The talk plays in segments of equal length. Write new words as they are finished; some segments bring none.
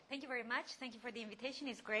Thank you very much. Thank you for the invitation.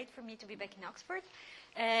 It's great for me to be back in Oxford.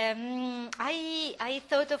 I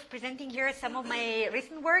thought of presenting here some of my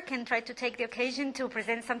recent work and try to take the occasion to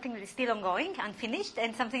present something that is still ongoing, unfinished,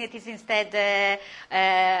 and something that is instead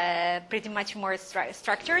pretty much more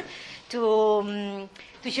structured to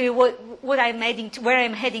show you what I'm heading to, where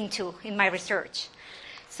I'm heading to in my research.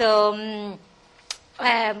 So.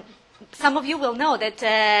 Some of you will know that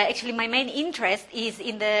actually my main interest is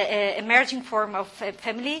in the emerging form of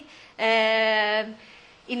family,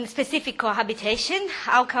 in specific cohabitation,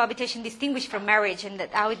 how cohabitation distinguished from marriage, and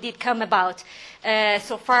how it did come about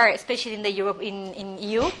so far, especially in the in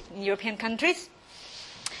EU, in European countries.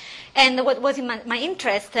 And what was in my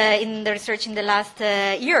interest in the research in the last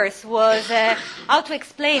years was how to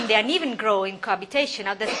explain the uneven growth in cohabitation.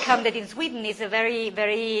 How does it come that in Sweden is a very,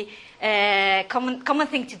 very common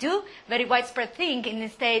thing to do, very widespread thing.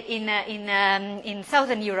 Instead, in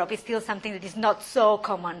Southern Europe, it's still something that is not so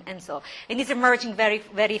common, and it's emerging very,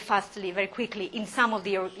 very fastly, very quickly in some of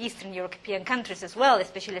the Eastern European countries as well,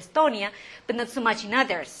 especially Estonia, but not so much in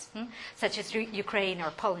others, such as Ukraine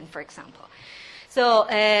or Poland, for example. So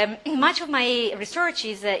much of my research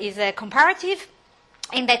is comparative,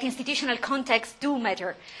 in that institutional contexts do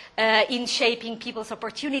matter in shaping people's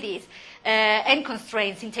opportunities and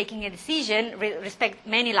constraints in taking a decision, respect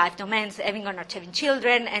many life domains, having or not having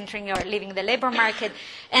children, entering or leaving the labor market,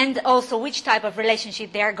 and also which type of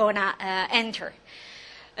relationship they are going to enter.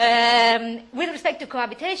 With respect to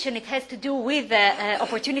cohabitation, it has to do with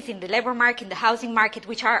opportunities in the labor market, in the housing market,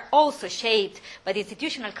 which are also shaped by the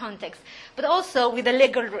institutional context, but also with the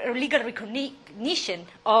legal recognition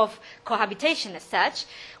of cohabitation as such,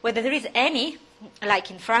 whether there is any, like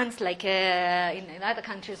in France, like in other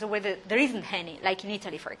countries, or whether there isn't any, like in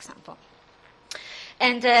Italy, for example.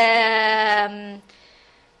 And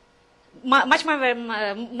most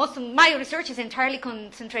of my research is entirely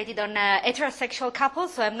concentrated on heterosexual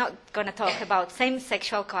couples, so I'm not going to talk about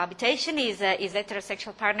same-sexual cohabitation. Is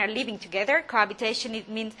heterosexual partner living together. Cohabitation, it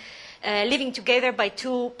means living together by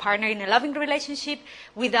two partners in a loving relationship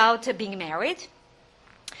without being married.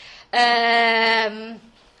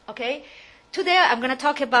 Okay. Today I'm going to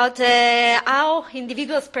talk about how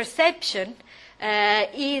individuals' perception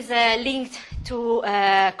is linked to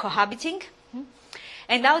cohabiting.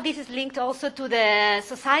 And how this is linked also to the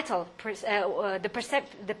societal,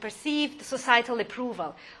 the perceived societal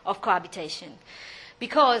approval of cohabitation.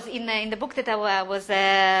 Because in the book that I was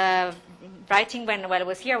writing when I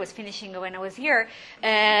was here, I was finishing when I was here,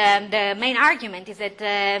 the main argument is that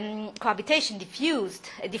cohabitation diffused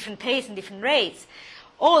at different pace and different rates.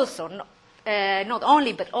 Also, not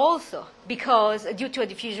only, but also because due to a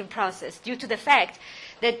diffusion process, due to the fact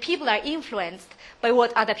that people are influenced by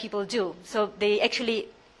what other people do. So they actually,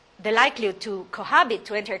 the likelihood to cohabit,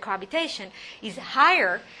 to enter cohabitation, is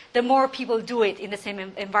higher the more people do it in the same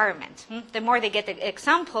environment. The more they get the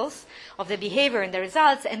examples of the behavior and the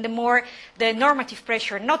results, and the more the normative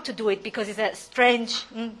pressure not to do it because it's a strange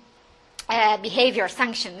behavior,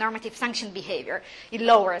 normative sanction behavior, it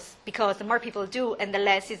lowers because the more people do and the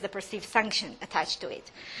less is the perceived sanction attached to it.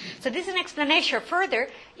 So this is an explanation further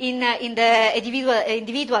in the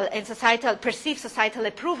individual and societal, perceived societal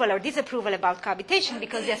approval or disapproval about cohabitation,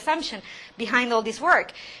 because the assumption behind all this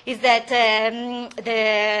work is that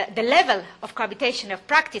the level of cohabitation, of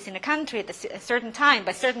practice in a country at a certain time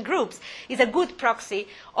by certain groups is a good proxy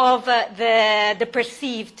of the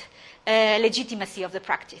perceived legitimacy of the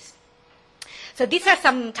practice. So these are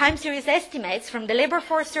some time series estimates from the Labor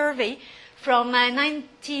Force Survey from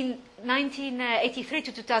 1983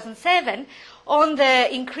 to 2007 on the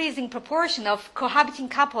increasing proportion of cohabiting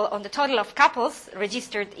couple on the total of couples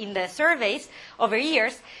registered in the surveys over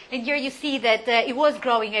years. And here you see that it was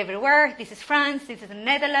growing everywhere. This is France, this is the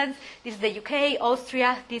Netherlands, this is the UK,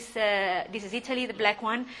 Austria, this is Italy, the black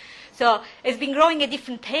one. So it's been growing at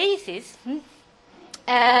different paces.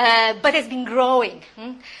 But it's been growing.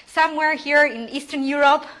 Somewhere here in Eastern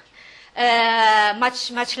Europe,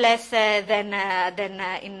 much less than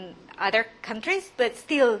in other countries, but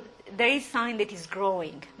still there is sign that it's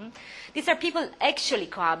growing. These are people actually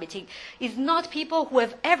cohabiting. It's not people who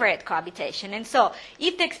have ever had cohabitation. And so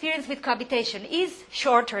if the experience with cohabitation is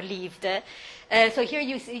shorter lived, so here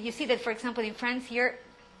you see that, for example, in France here,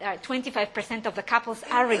 25% of the couples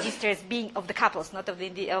are registered as being of the couples, not of the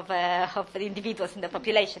individuals in the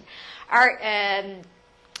population, are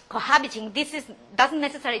cohabiting. This doesn't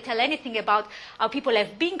necessarily tell anything about how people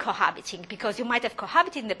have been cohabiting, because you might have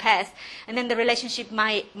cohabited in the past, and then the relationship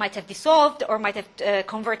might have dissolved or might have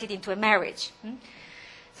converted into a marriage.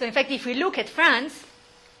 So, in fact, if we look at France,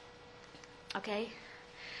 okay.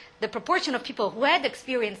 the proportion of people who had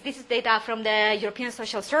experienced, this is data from the European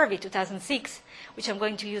Social Survey 2006, which I'm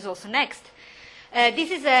going to use also next.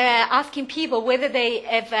 This is asking people whether they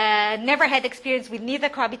have never had experience with neither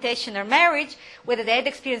cohabitation or marriage, whether they had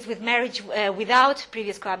experience with marriage without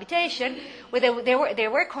previous cohabitation, whether they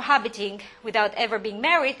were cohabiting without ever being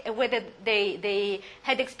married, and whether they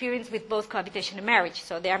had experience with both cohabitation and marriage.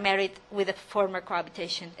 So they are married with a former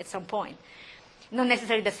cohabitation at some point. Not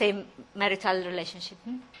necessarily the same marital relationship.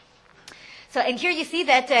 So, and here you see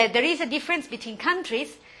that there is a difference between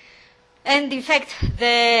countries. And in fact,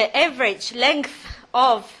 the average length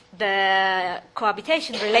of the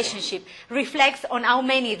cohabitation relationship reflects on how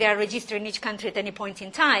many they are registered in each country at any point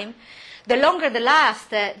in time. The longer the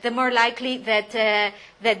last, the more likely that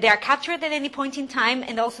they are captured at any point in time,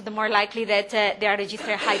 and also the more likely that they are registered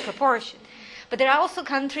a high proportion. But there are also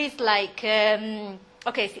countries like,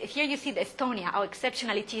 okay, here you see Estonia, how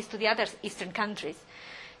exceptional it is to the other Eastern countries.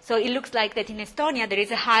 So it looks like that in Estonia there is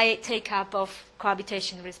a high take-up of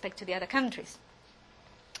cohabitation with respect to the other countries.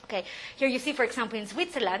 Okay, here you see, for example, in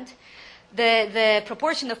Switzerland, the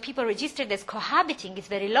proportion of people registered as cohabiting is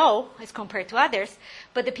very low as compared to others,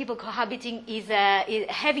 but the people cohabiting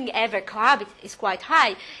having ever cohabit is quite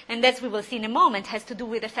high, and as we will see in a moment, has to do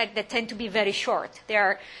with the fact that tend to be very short. They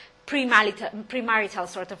are premarital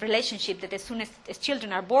sort of relationship that as soon as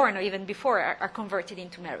children are born or even before are converted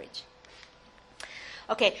into marriage.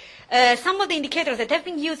 Okay, some of the indicators that have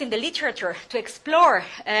been used in the literature to explore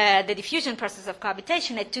the diffusion process of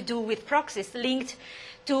cohabitation had to do with proxies linked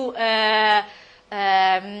to the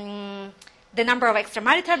number of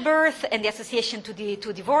extramarital births and the association to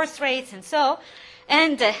divorce rates and so.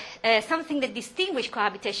 And something that distinguishes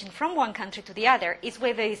cohabitation from one country to the other is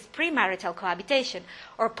whether it's premarital cohabitation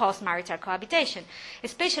or post-marital cohabitation,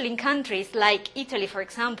 especially in countries like Italy, for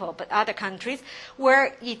example, but other countries,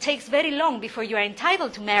 where it takes very long before you are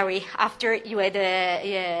entitled to marry after you had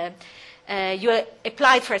you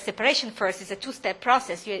applied for a separation first. It's a two-step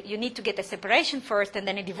process. You need to get a separation first and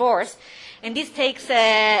then a divorce. And this takes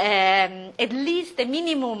at least a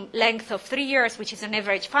minimum length of 3 years, which is on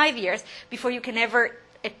average 5 years, before you can ever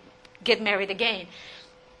get married again.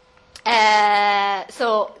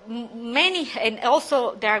 So many, and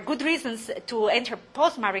also there are good reasons to enter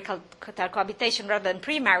post-marital cohabitation rather than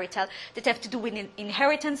premarital that have to do with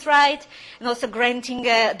inheritance right, and also granting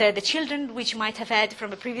the children which you might have had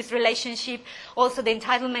from a previous relationship, also the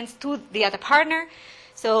entitlements to the other partner.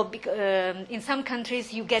 So in some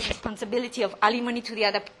countries you get responsibility of alimony to the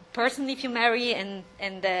other person if you marry, and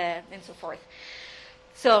so forth.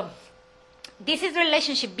 So this is the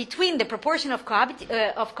relationship between the proportion of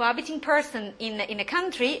cohabiting person in a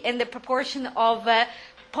country and the proportion of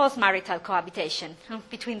post-marital cohabitation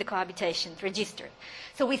between the cohabitations registered.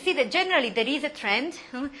 So we see that generally there is a trend.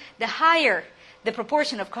 The higher the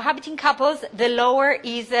proportion of cohabiting couples, the lower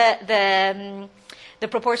is the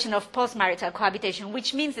proportion of post-marital cohabitation,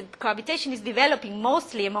 which means that cohabitation is developing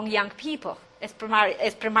mostly among young people as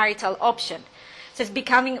premarital option. So it's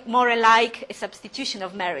becoming more like a substitution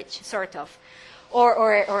of marriage, sort of,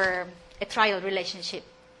 or a trial relationship,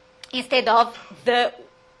 instead of the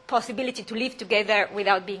possibility to live together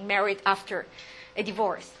without being married after a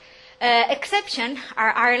divorce. Exception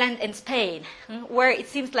are Ireland and Spain, where it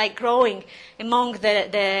seems like growing among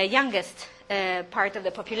the youngest part of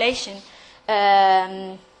the population,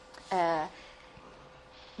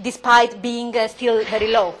 despite being still very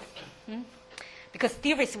low. Because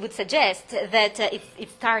theories would suggest that it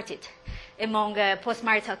started among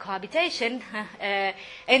post-marital cohabitation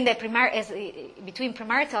and between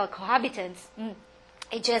premarital cohabitants.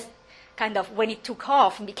 It just kind of, when it took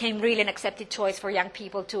off, became really an accepted choice for young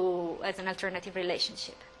people as an alternative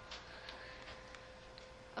relationship.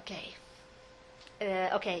 Okay.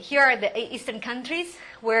 Okay, here are the Eastern countries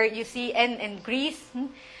where you see, and Greece.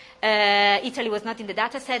 Italy was not in the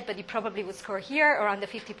data set, but it probably would score here around the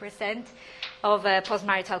 50% of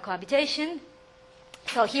post-marital cohabitation.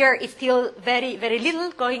 So here is still very, very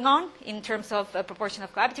little going on in terms of proportion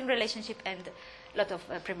of cohabiting relationship and a lot of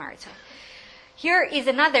premarital. Here is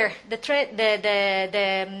another,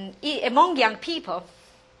 among young people,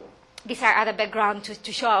 these are other background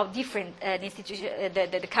to show how different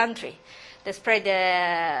the country, the spread,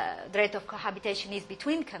 the rate of cohabitation is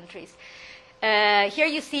between countries. Here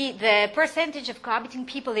you see the percentage of cohabiting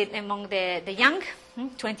people among the young,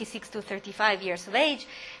 26 to 35 years of age.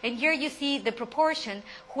 And here you see the proportion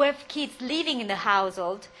who have kids living in the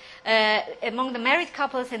household among the married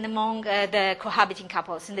couples and among the cohabiting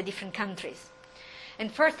couples in the different countries.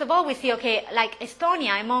 And first of all, we see, okay, like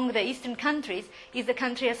Estonia among the Eastern countries is a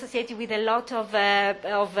country associated with a lot of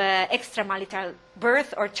extramarital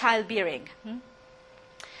birth or childbearing.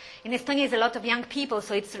 In Estonia, it's a lot of young people,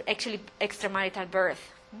 so it's actually extramarital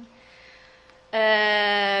birth.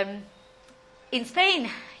 In Spain,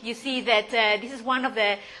 you see that this is one of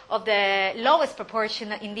the lowest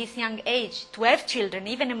proportion in this young age to have children,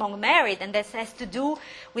 even among married, and this has to do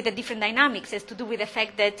with the different dynamics. It has to do with the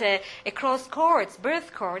fact that across cohorts,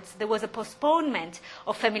 birth cohorts, there was a postponement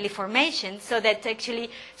of family formation, so that actually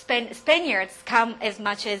Spaniards come as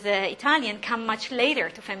much as Italian come much later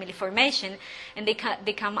to family formation, and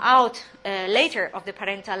they come out later of the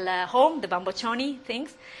parental home, the bamboccioni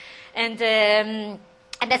things, and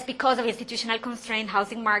that's because of institutional constraint,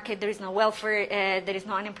 housing market, there is no welfare, there is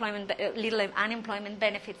no unemployment, little unemployment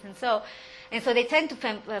benefits, and so they tend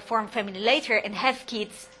to form family later and have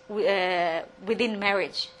kids within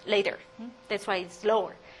marriage later. That's why it's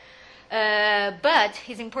lower. But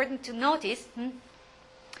it's important to notice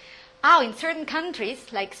how in certain countries,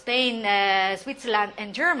 like Spain, Switzerland,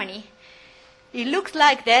 and Germany, it looks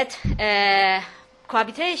like that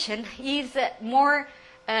cohabitation is more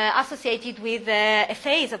associated with a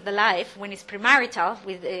phase of the life when it's premarital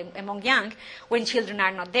among young, when children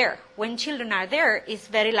are not there. When children are there, it's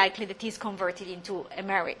very likely that he's converted into a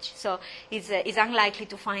marriage. So it's unlikely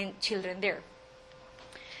to find children there.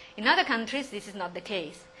 In other countries, this is not the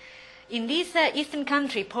case. In this eastern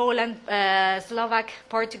country, Poland, Slovak,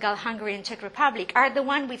 Portugal, Hungary, and Czech Republic are the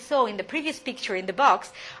one we saw in the previous picture in the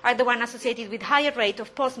box, are the one associated with higher rate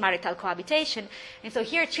of postmarital cohabitation. And so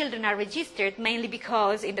here children are registered mainly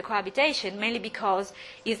because, in the cohabitation, mainly because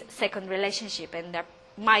it's second relationship, and there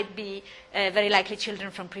might be very likely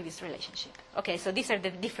children from previous relationship. Okay, so these are the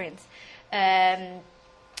difference.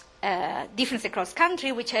 Difference across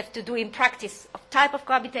country, which have to do in practice of type of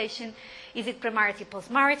cohabitation. Is it premarital,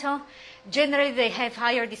 postmarital? Generally, they have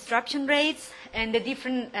higher disruption rates and a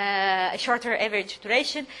different, shorter average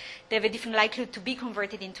duration. They have a different likelihood to be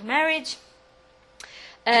converted into marriage.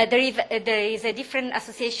 There is a different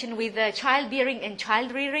association with childbearing and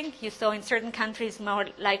child rearing. You saw in certain countries more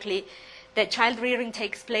likely that child rearing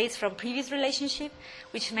takes place from previous relationship,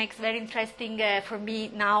 which makes very interesting for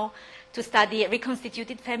me now to study a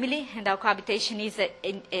reconstituted family, and how cohabitation is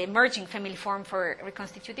an emerging family form for a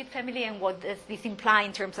reconstituted family, and what does this imply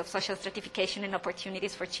in terms of social stratification and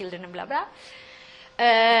opportunities for children, and blah, blah.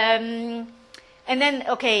 And then,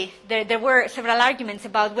 okay, there were several arguments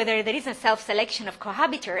about whether there is a self-selection of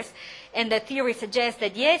cohabitors, and the theory suggests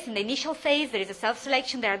that yes, in the initial phase there is a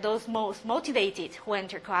self-selection. There are those most motivated who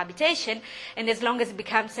enter cohabitation, and as long as it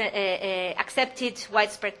becomes a accepted,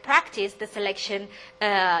 widespread practice, the selection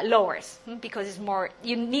lowers, because it's more.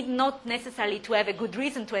 You need not necessarily to have a good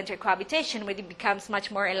reason to enter cohabitation, when it becomes much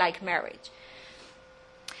more like marriage.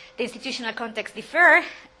 The institutional context differ.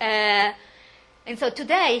 And so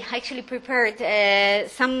today, I actually prepared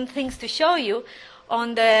some things to show you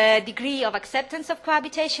on the degree of acceptance of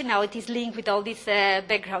cohabitation. Now it is linked with all this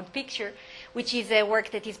background picture, which is a work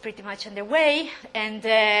that is pretty much underway. And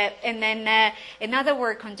then another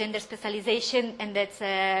work on gender specialization, and that's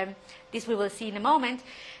this we will see in a moment.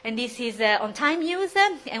 And this is on time use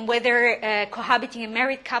and whether cohabiting and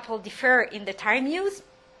married couple differ in the time use,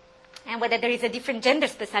 and whether there is a different gender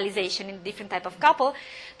specialization in different type of couple.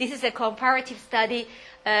 This is a comparative study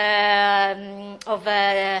of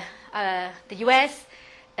the US,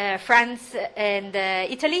 France, and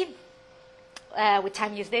Italy with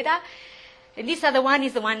time use data. And this other one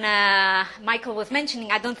is the one Michael was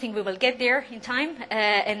mentioning. I don't think we will get there in time.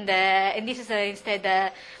 And this is instead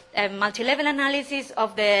a multi-level analysis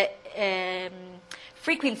of the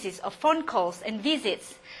frequencies of phone calls and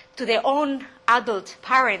visits to their own adult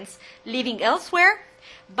parents living elsewhere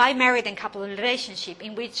by married and couple relationship,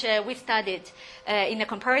 in which we studied in a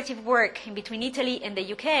comparative work in between Italy and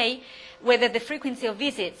the UK whether the frequency of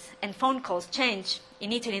visits and phone calls change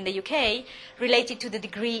in Italy and the UK related to the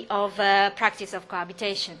degree of practice of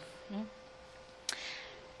cohabitation.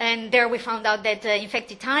 And there we found out that, in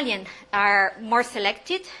fact, Italians are more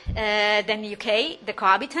selected than UK, the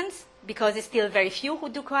cohabitants, because it's still very few who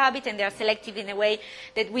do cohabit, and they are selective in a way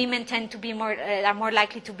that women tend to be are more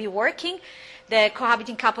likely to be working. The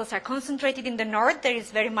cohabiting couples are concentrated in the north. There is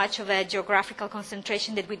very much of a geographical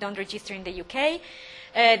concentration that we don't register in the UK.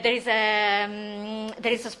 There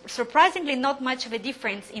is surprisingly not much of a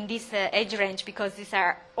difference in this age range, because these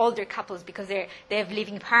are older couples, because they have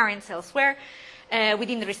living parents elsewhere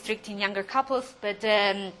within restricting younger couples. But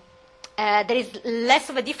there is less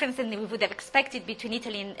of a difference than we would have expected between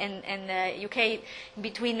Italy and UK,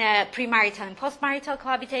 between premarital and postmarital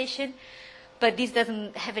cohabitation. But this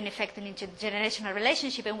doesn't have an effect on intergenerational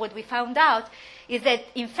relationship. And what we found out is that,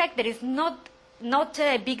 in fact, there is not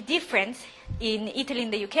a big difference in Italy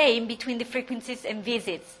and the UK in between the frequencies and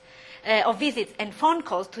visits of visits and phone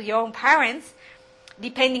calls to your own parents,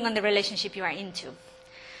 depending on the relationship you are into.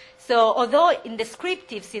 So although in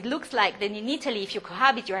descriptives it looks like that in Italy, if you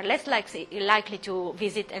cohabit, you are less likely to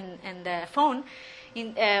visit and phone,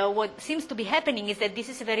 what seems to be happening is that this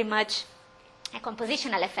is very much a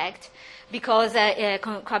compositional effect, because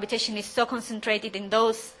cohabitation is so concentrated in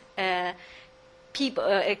those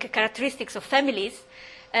characteristics of families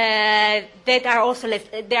that are also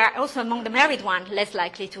they are also among the married one less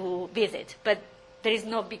likely to visit, but there is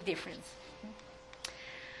no big difference.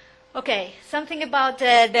 Okay, something about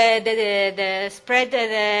the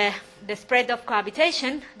spread of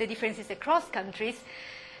cohabitation, the differences across countries.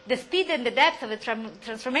 The speed and the depth of the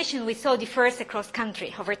transformation we saw differs across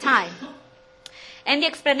country over time. And the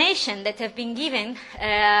explanation that have been given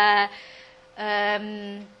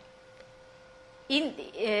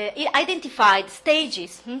identified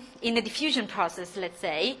stages in the diffusion process, let's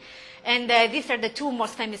say. And these are the two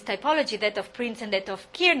most famous typology, that of Prince and that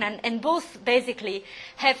of Kiernan, and both basically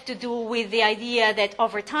have to do with the idea that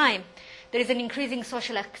over time there is an increasing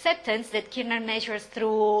social acceptance that Kiernan measures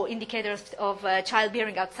through indicators of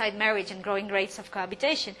childbearing outside marriage and growing rates of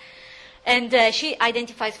cohabitation. And she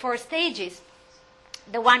identifies 4 stages.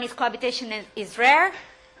 The one is cohabitation is rare.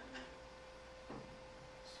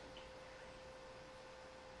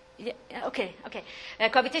 Yeah, okay.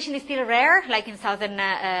 Cohabitation is still rare, like in Southern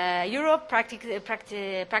Europe,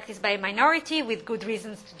 practiced by a minority with good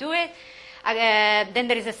reasons to do it. Then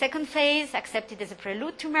there is a second phase, accepted as a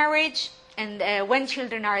prelude to marriage. And when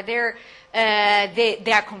children are there,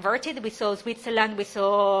 they are converted. We saw Switzerland, we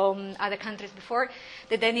saw other countries before,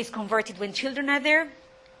 that then is converted when children are there.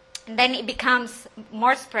 And then it becomes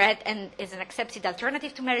more spread and is an accepted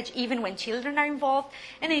alternative to marriage even when children are involved.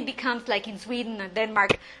 And it becomes, like in Sweden and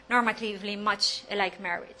Denmark, normatively much like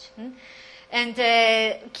marriage. And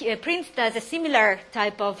Prince does a similar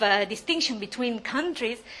type of distinction between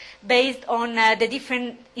countries based on the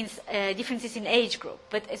differences in age group.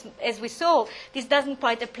 But as we saw, this doesn't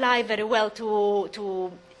quite apply very well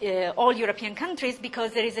to all European countries,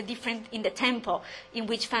 because there is a difference in the tempo in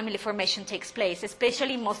which family formation takes place,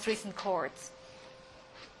 especially in most recent cohorts.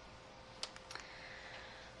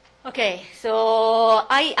 Okay, so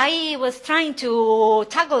I was trying to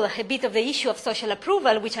tackle a bit of the issue of social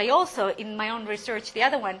approval, which I also, in my own research, the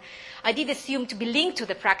other one, I did assume to be linked to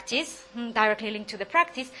the practice, directly linked to the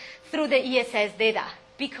practice, through the ESS data.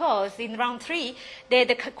 Because in round 3, they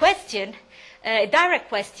had a question, a direct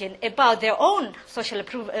question about their own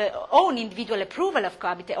own individual approval of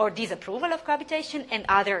cohabitation or disapproval of cohabitation and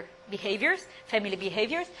other behaviors, family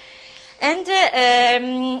behaviors, and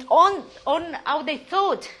on how they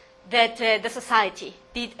thought that the society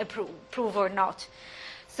did approve or not.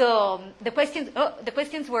 So the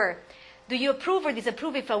questions were: do you approve or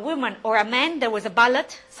disapprove if a woman or a man? There was a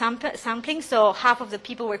ballot sampling, so half of the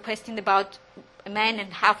people were questioned about a man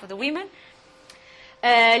and half of the women.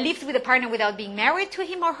 Lives with a partner without being married to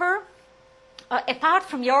him or her, apart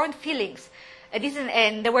from your own feelings.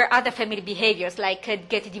 And there were other family behaviors, like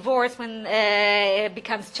get a divorce when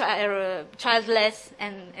becomes childless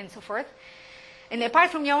and so forth. And apart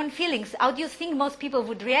from your own feelings, how do you think most people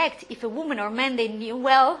would react if a woman or man they knew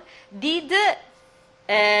well did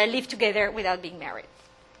live together without being married?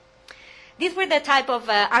 These were the type of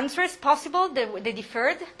answers possible. They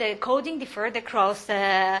differed. The coding differed across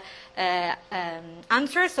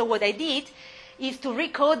answers. So what I did is to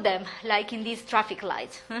recode them like in these traffic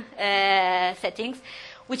lights settings,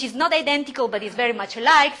 which is not identical but is very much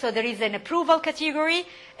alike. So there is an approval category,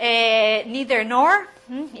 neither nor,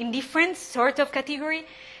 indifference sort of category,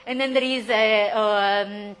 and then there is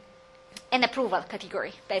an approval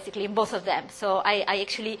category, basically, in both of them. So I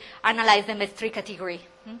actually analyzed them as 3 categories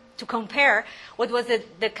to compare what was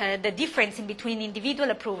the difference in between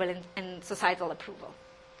individual approval and societal approval.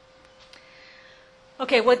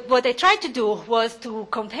 Okay, what I tried to do was to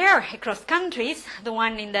compare across countries, the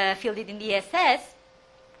one in the fielded in the ESS,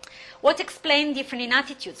 what explained different in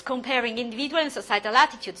attitudes, comparing individual and societal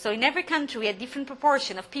attitudes. So in every country, we had different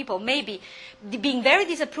proportion of people maybe being very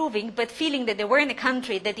disapproving, but feeling that they were in a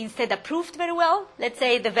country that instead approved very well, let's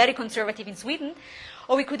say the very conservative in Sweden,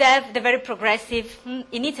 or we could have the very progressive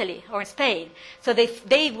in Italy or Spain. So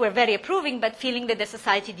they were very approving, but feeling that the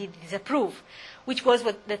society did disapprove, which was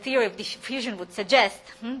what the theory of diffusion would suggest,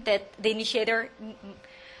 that the initiator...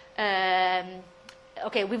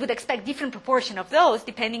 okay, we would expect different proportion of those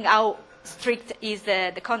depending how strict is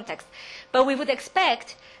the context. But we would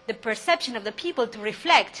expect the perception of the people to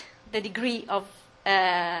reflect the degree of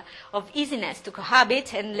easiness to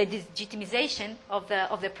cohabit and legitimization of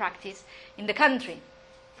the practice in the country.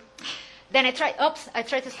 Then I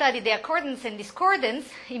try to study the accordance and discordance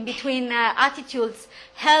in between attitudes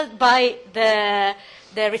held by the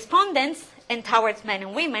respondents and towards men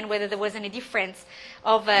and women, whether there was any difference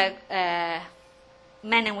of men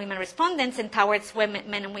and women respondents and towards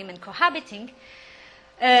men and women cohabiting.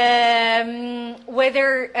 Whether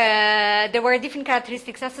there were different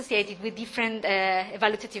characteristics associated with different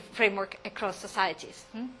evaluative framework across societies.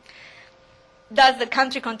 Does the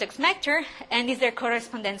country context matter, and is there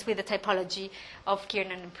correspondence with the typology of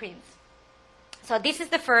Kiernan and Prince? So this is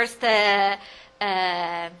the first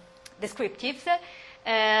descriptives.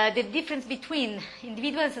 The difference between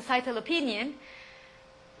individual and societal opinion.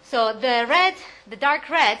 So the dark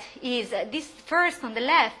red is, this first on the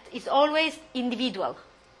left is always individual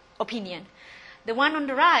opinion. The one on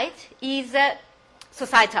the right is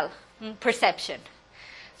societal perception.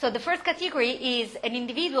 So the first category is an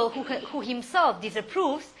individual who himself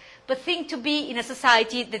disapproves, but think to be in a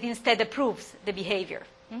society that instead approves the behavior.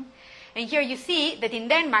 And here you see that in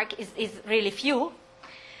Denmark is really few.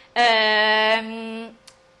 And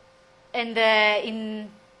in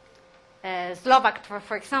Slovak,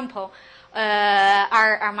 for example,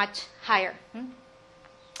 are much higher.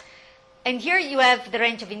 And here you have the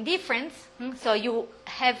range of indifference. So you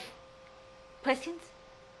have questions?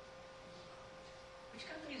 Which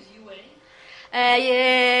country is UA?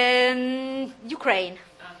 Ukraine.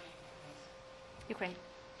 Ukraine.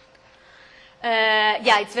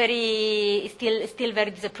 Yeah, it's still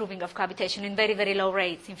very disapproving of cohabitation in very, very low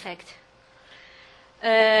rates, in fact.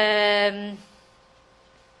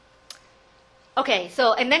 Okay,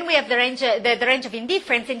 so and then we have the range of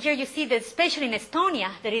indifference, and here you see that especially in Estonia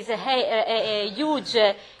there is a huge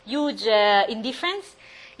indifference.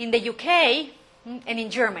 In the UK and in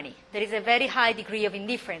Germany there is a very high degree of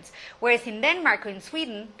indifference, whereas in Denmark or in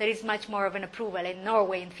Sweden there is much more of an approval. In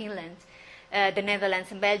Norway and Finland, the Netherlands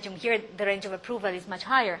and Belgium, here the range of approval is much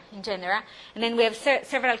higher in general. And then we have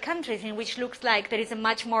several countries in which looks like there is a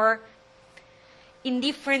much more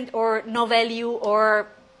indifferent or no value or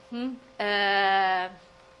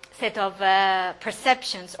set of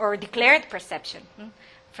perceptions or declared perception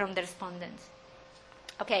from the respondents.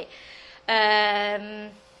 Okay.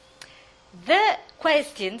 The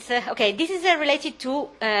questions, okay, this is related to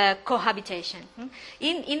cohabitation.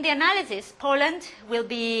 In the analysis, Poland will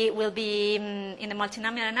be in the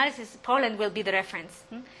multinomial analysis, Poland will be the reference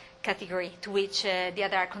category to which the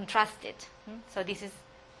other are contrasted. So this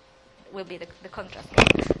will be the contrast.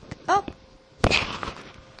 Oh.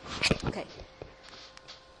 Okay.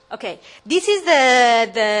 Okay. This is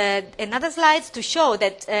another slide to show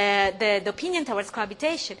that the opinion towards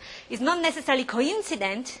cohabitation is not necessarily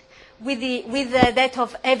coincident with that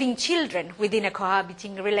of having children within a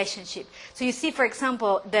cohabiting relationship. So you see, for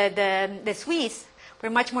example, the Swiss were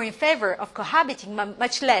much more in favor of cohabiting,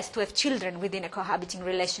 much less to have children within a cohabiting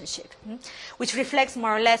relationship, which reflects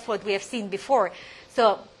more or less what we have seen before.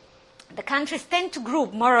 So the countries tend to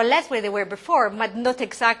group more or less where they were before, but not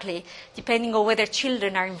exactly, depending on whether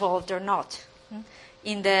children are involved or not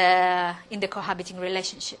in the cohabiting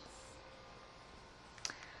relationship.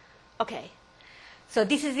 Okay, so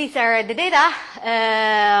these are the data,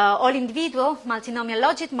 all individual multinomial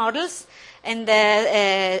logit models, and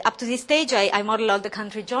up to this stage I model all the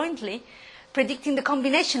country jointly, predicting the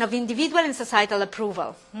combination of individual and societal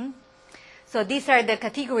approval. So these are the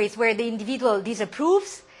categories where the individual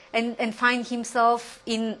disapproves and find himself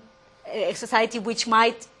in a society which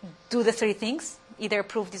might do the three things, either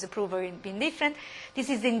approve, disapprove, or be indifferent. This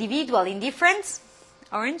is the individual indifference,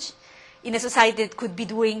 orange, in a society that could be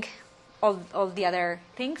doing all the other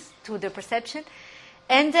things to the perception.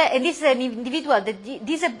 And this is an individual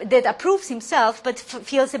that approves himself but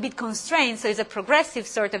feels a bit constrained, so is a progressive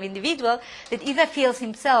sort of individual that either feels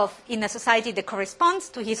himself in a society that corresponds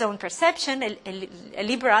to his own perception, a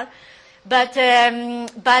liberal, but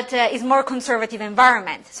is more conservative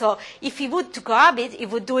environment. So if he would to cohabit, he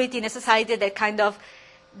would do it in a society that kind of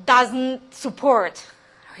doesn't support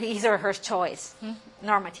his or her choice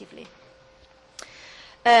normatively,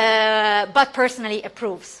 but personally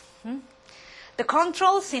approves. The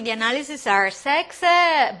controls in the analysis are sex,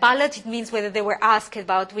 ballot, it means whether they were asked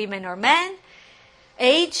about women or men,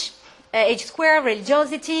 age square,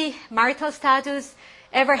 religiosity, marital status,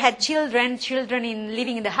 ever had children in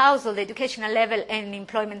living in the household, educational level, and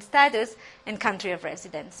employment status, and country of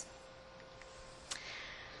residence.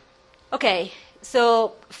 Okay,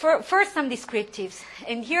 so first some descriptives,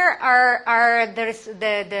 and here are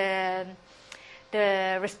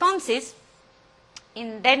the responses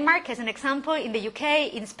in Denmark, as an example, in the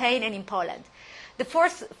UK, in Spain, and in Poland. The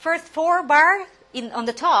first four bar on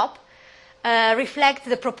the top reflect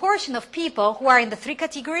the proportion of people who are in the three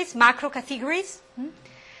categories, macro categories,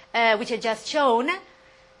 which I just shown,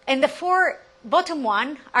 and the four bottom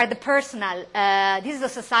one are the personal. This is the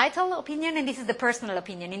societal opinion, and this is the personal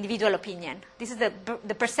opinion, individual opinion. This is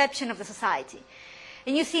the perception of the society.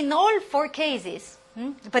 And you see in all four cases,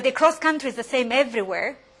 but across countries the same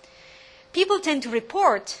everywhere, people tend to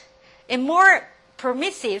report a more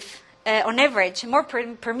permissive, on average, more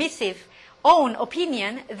permissive own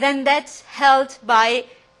opinion than that held by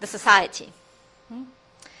the society. So can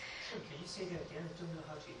you say that again? I don't know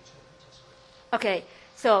how to interpret this. Okay,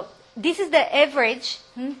 so this is the average.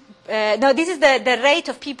 No, this is the rate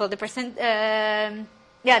of people, the percentage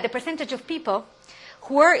of people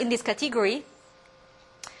who are in this category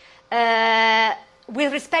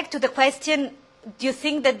with respect to the question, do you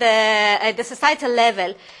think that at the societal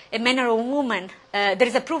level, a man or a woman, there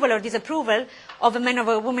is approval or disapproval of a man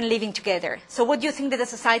or a woman living together? So what do you think that the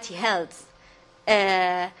society holds?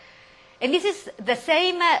 And this is the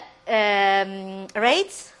same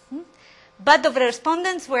rates, but of the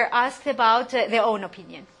respondents were asked about their own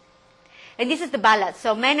opinion. And this is the balance.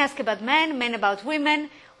 So men ask about men about women,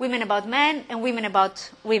 women about men, and women about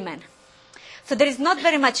women. So there is not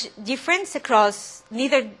very much difference across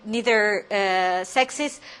neither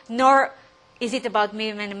sexes, nor is it about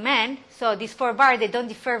women and men. So these four bars, they don't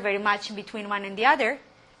differ very much between one and the other.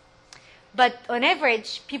 But on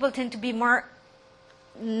average, people tend to be more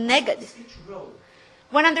negative. Each row.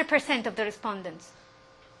 100% of the respondents.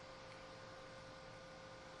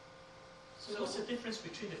 So what's the difference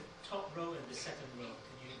between the top row and the second row?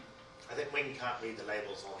 Can you... I think Wing can't read the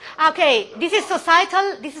labels on. Okay, this is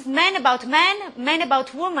societal. This is men about men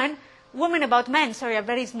about women, women about men, sorry, are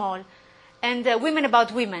very small, and women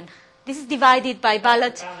about women. This is divided by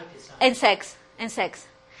ballot and sex.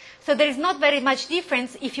 So there is not very much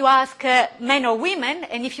difference if you ask men or women,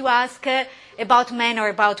 and if you ask about men or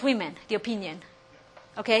about women, the opinion,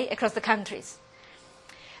 okay, across the countries.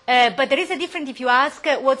 But there is a difference if you ask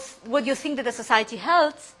what you think that the society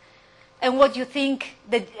holds, and what you think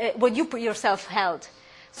that what you yourself held.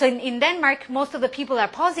 So in Denmark, most of the people are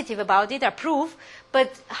positive about it, approve,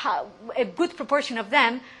 but a good proportion of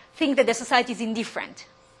them think that the society is indifferent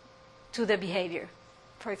to the behavior,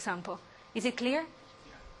 for example. Is it clear?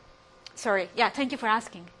 Yeah. Sorry. Yeah, thank you for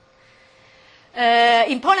asking.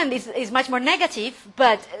 In Poland, is much more negative,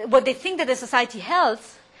 but what they think that the society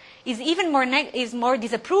holds is even more is more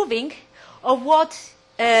disapproving of what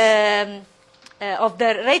of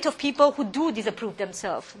the rate of people who do disapprove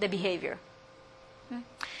themselves, the behavior.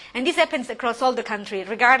 And this happens across all the country,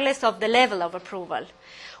 regardless of the level of approval,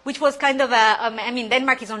 which was kind of I mean,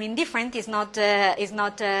 Denmark is only indifferent, is not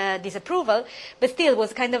disapproval, but still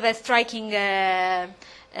was kind of a striking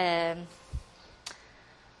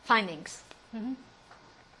findings.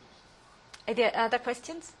 Are there other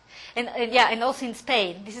questions? And yeah, and also in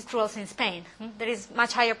Spain, this is true also in Spain. There is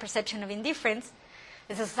much higher perception of indifference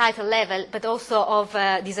at a societal level, but also of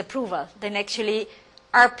disapproval than actually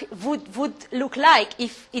would look like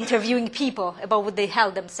if interviewing people about what they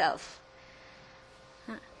held themselves.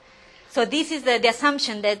 So this is the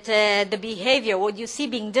assumption that the behavior, what you see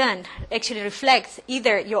being done, actually reflects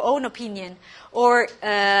either your own opinion or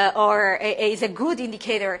is a good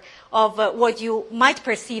indicator of what you might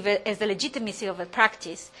perceive as the legitimacy of a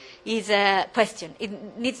practice, is a question.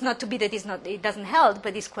 It needs not to be that it doesn't hold,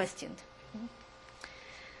 but is questioned.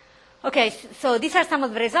 Okay, so these are some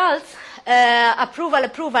of the results.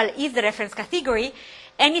 Approval is the reference category.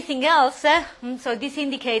 Anything else, so this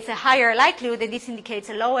indicates a higher likelihood, and this indicates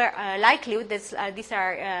a lower likelihood. These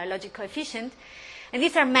are logic coefficient. And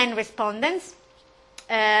these are men respondents.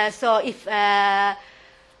 So if men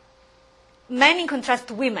in contrast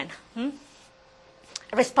to women,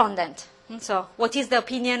 respondent. So what is the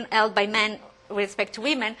opinion held by men with respect to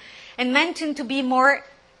women? And men tend to be more,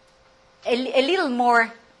 a little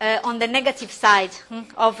more on the negative side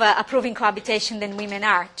of approving cohabitation than women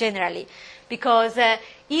are generally, because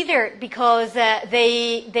either because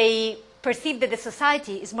they perceive that the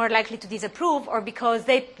society is more likely to disapprove, or because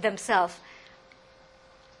they themselves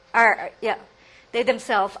are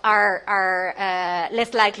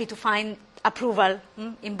less likely to find approval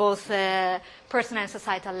in both personal and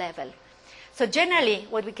societal level. So generally,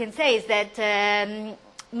 what we can say is that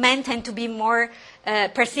men tend to be more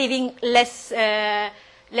perceiving less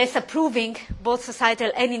approving, both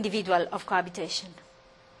societal and individual, of cohabitation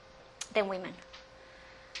than women.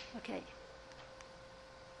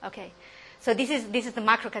 Okay. So this is the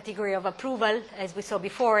macro category of approval, as we saw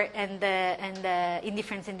before, and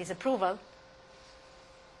indifference and disapproval.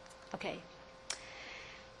 Okay.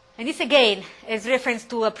 And this again is reference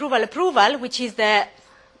to approval, which is the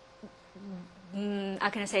how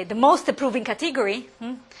can I say, the most approving category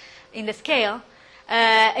in the scale.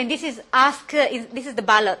 And this is this is the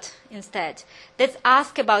ballot instead. Let's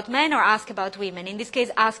ask about men or ask about women. In this case,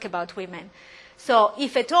 ask about women. So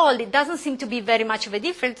if at all, it doesn't seem to be very much of a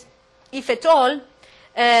difference. If at all,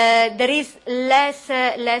 there is less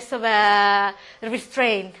of a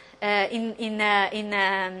restraint in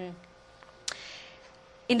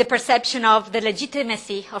the perception of the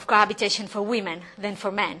legitimacy of cohabitation for women than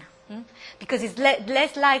for men. Because it's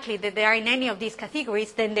less likely that they are in any of these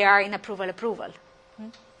categories than they are in approval.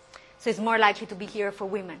 So it's more likely to be here for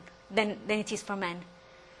women than it is for men.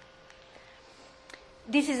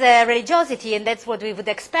 This is a religiosity, and that's what we would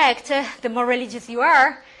expect. The more religious you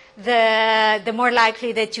are, the more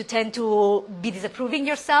likely that you tend to be disapproving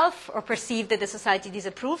yourself or perceive that the society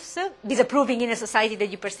disapproves, disapproving in a society that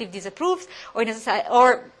you perceive disapproves, or in a society,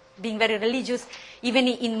 or being very religious, even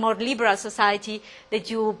in more liberal society, that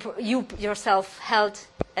you yourself held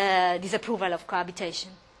disapproval of cohabitation.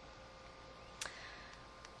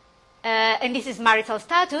 And this is marital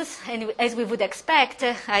status, and as we would expect,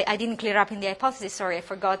 I didn't clear up in the hypothesis, sorry, I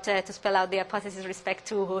forgot to spell out the hypothesis with respect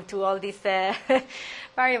to all these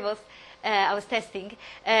variables I was testing.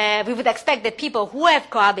 We would expect that people who have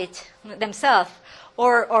cohabit themselves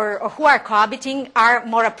or who are cohabiting are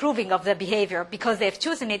more approving of the behavior because they've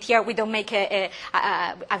chosen it. Here we don't make I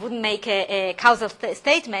wouldn't make a causal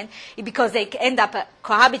statement because they end up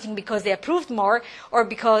cohabiting because they approved more or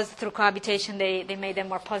because through cohabitation they made a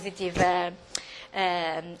more positive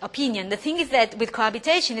opinion. The thing is that with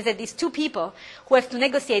cohabitation is that these two people who have to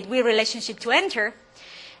negotiate which relationship to enter,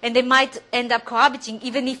 and they might end up cohabiting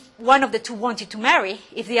even if one of the two wanted to marry,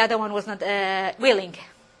 if the other one was not willing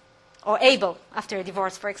or able after a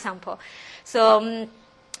divorce, for example. So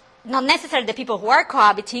not necessarily the people who are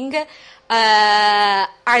cohabiting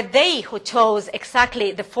are they who chose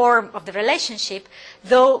exactly the form of the relationship,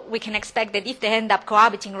 though we can expect that if they end up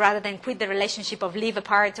cohabiting rather than quit the relationship or live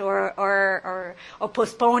apart or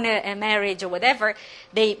postpone a marriage or whatever,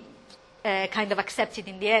 they kind of accept it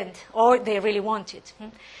in the end, or they really want it.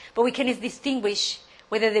 But we can distinguish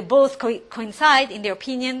whether they both coincide in their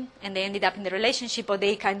opinion and they ended up in the relationship, or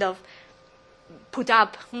they kind of put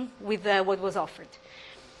up with what was offered.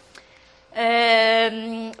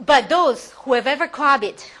 But those who have ever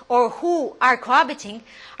cohabit or who are cohabiting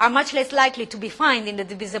are much less likely to be found in the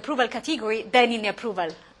disapproval category than in the approval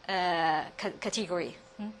category.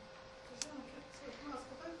 Those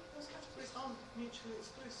categories aren't mutually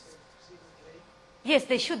exclusive, presumably. Yes,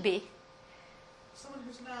 they should be. Someone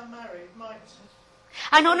who's now married might.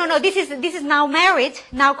 No. This is now married,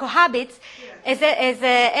 now cohabits, Yes. as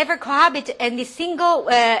ever cohabit, and the single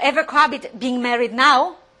ever cohabit being married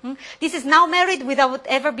now. This is now married without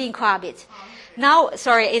ever being cohabit. Now,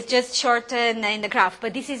 sorry, it's just shortened in the graph,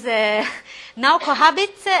 but this is now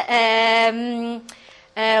cohabits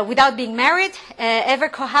without being married, ever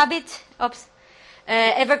cohabit,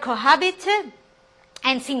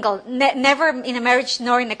 and single, never in a marriage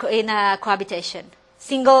nor in a cohabitation.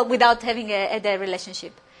 Single without having a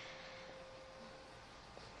relationship.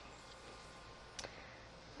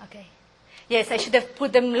 Okay. Yes, I should have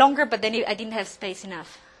put them longer, but then I didn't have space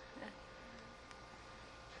enough.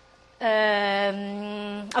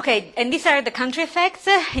 Okay, and these are the country effects.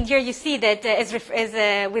 And here you see that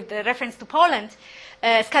with the reference to Poland,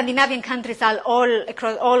 Scandinavian countries are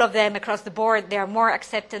all of them across the board, they are more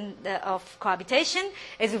accepting of cohabitation,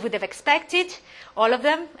 as we would have expected. All of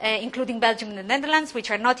them, including Belgium and the Netherlands, which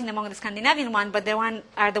are not in among the Scandinavian one, but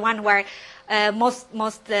are the one where most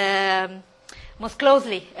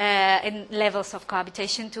closely in levels of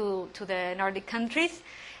cohabitation to the Nordic countries.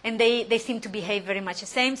 And they seem to behave very much the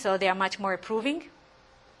same, so they are much more approving.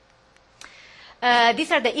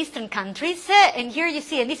 These are the eastern countries, and here you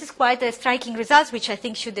see, and this is quite a striking result, which I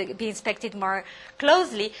think should be inspected more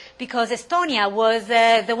closely, because Estonia was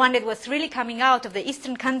the one that was really coming out of the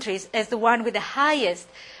eastern countries as the one with the highest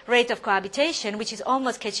rate of cohabitation, which is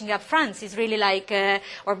almost catching up France. Is really like,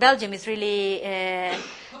 or Belgium is really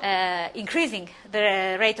increasing.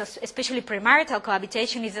 The rate of, especially premarital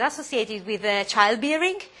cohabitation, is associated with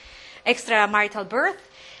childbearing, extramarital birth,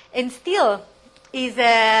 and still.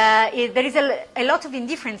 There is a lot of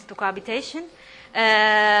indifference to cohabitation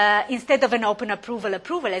instead of an open approval,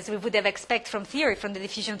 as we would have expected from theory, from the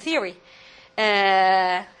diffusion theory,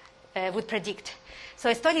 would predict. So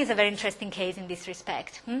Estonia is a very interesting case in this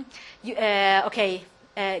respect. Generally,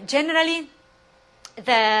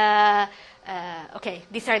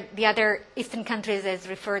 these are the other eastern countries as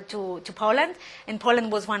referred to Poland, and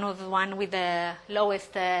Poland was one with the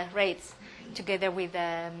lowest rates, together with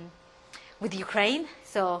Ukraine,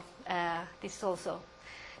 so this is also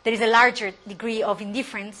there is a larger degree of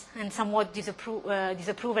indifference and somewhat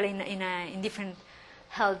disapproval in different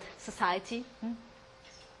held society.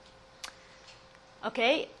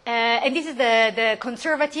 Okay, and this is the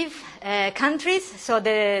conservative countries. So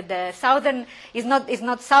the southern is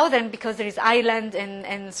not southern because there is Ireland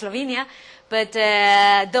and Slovenia, but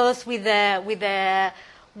those with the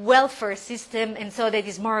welfare system, and so that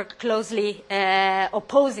is more closely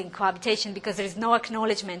opposing cohabitation because there is no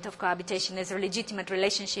acknowledgement of cohabitation as a legitimate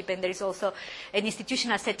relationship, and there is also an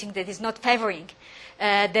institutional setting that is not favoring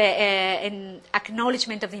an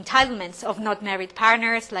acknowledgement of the entitlements of not married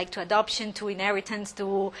partners, like to adoption, to inheritance,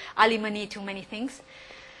 to alimony, to many things.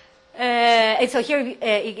 And so here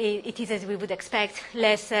it is, as we would expect,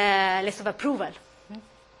 less of approval.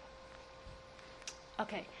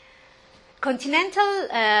 Okay. Continental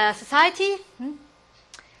society,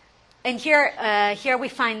 and here we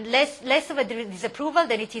find less of a disapproval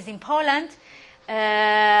than it is in Poland,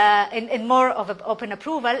 and more of an open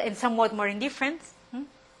approval and somewhat more indifference.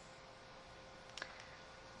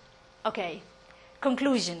 Okay,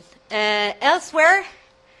 conclusion. Elsewhere,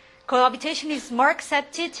 cohabitation is more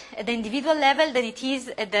accepted at the individual level than it is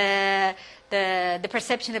at the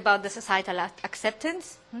perception about the societal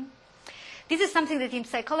acceptance. This is something that in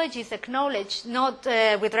psychologists acknowledge, not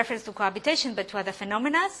with reference to cohabitation, but to other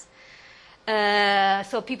phenomena.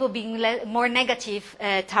 So people being more negative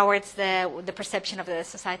towards the perception of the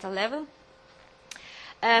societal level.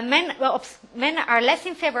 Men are less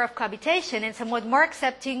in favor of cohabitation and somewhat more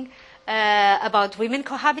accepting about women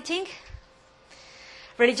cohabiting.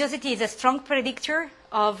 Religiosity is a strong predictor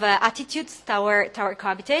of attitudes toward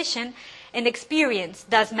cohabitation. And experience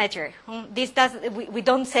does matter. We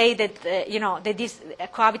don't say that that this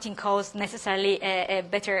cohabiting cause necessarily a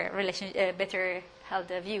better held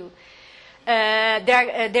view.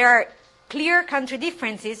 There are clear country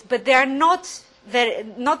differences, but they are not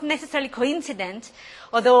necessarily coincident.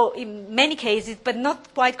 Although in many cases, but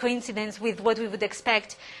not quite coincidence with what we would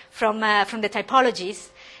expect from the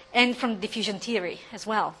typologies and from diffusion theory as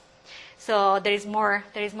well. So there is more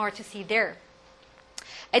to see there.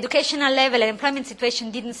 Educational level and employment situation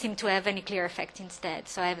didn't seem to have any clear effect instead,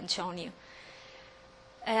 so I haven't shown you.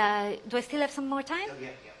 Do I still have some more time? Oh,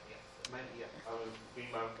 yeah. Maybe, yeah. We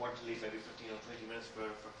might want to leave maybe 15 or 20 minutes for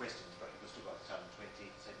questions, but we've still got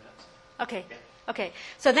 27 minutes. Okay. Yeah. Okay.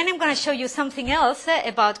 So then I'm going to show you something else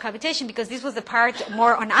about cohabitation, because this was the part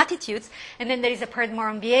more on attitudes, and then there is a part more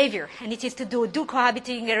on behavior, and it is to do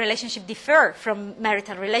cohabiting a relationship differ from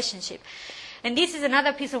marital relationship? And this is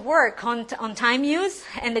another piece of work on time use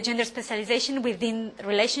and the gender specialization within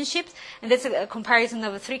relationships. And that's a comparison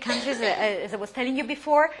of 3 countries, as I was telling you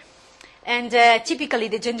before. And typically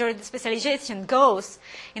the gender specialization goes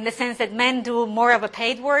in the sense that men do more of a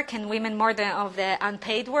paid work and women more of the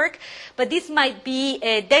unpaid work. But this might be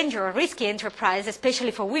a dangerous or risky enterprise,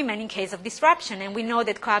 especially for women in case of disruption. And we know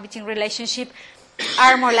that cohabiting relationships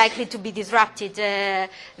are more likely to be disrupted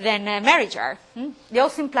than marriage are. They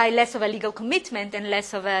also imply less of a legal commitment and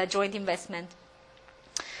less of a joint investment.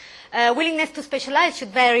 Willingness to specialize should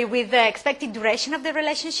vary with the expected duration of the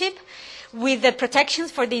relationship, with the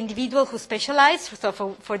protections for the individual who specialize, so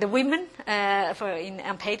for the women in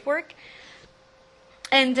unpaid work.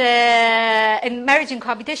 And marriage and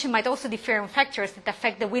cohabitation might also differ in factors that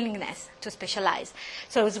affect the willingness to specialize.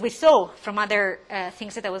 So as we saw from other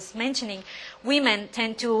things that I was mentioning, women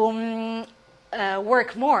tend to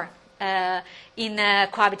work more in a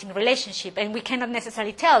cohabiting relationship. And we cannot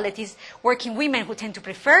necessarily tell that it's working women who tend to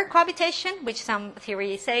prefer cohabitation, which some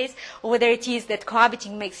theory says, or whether it is that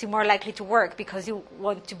cohabiting makes you more likely to work because you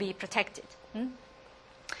want to be protected.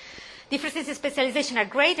 Differences in specialization are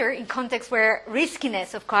greater in contexts where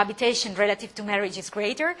riskiness of cohabitation relative to marriage is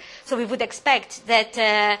greater. So we would expect that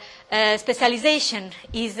specialization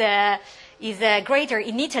is greater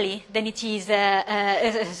in Italy than it is.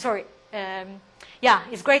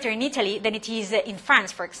 Is greater in Italy than it is in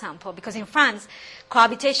France, for example, because in France,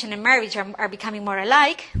 cohabitation and marriage are becoming more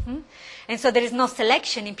alike, and so there is no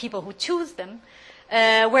selection in people who choose them.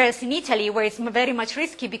 Whereas in Italy, where it's very much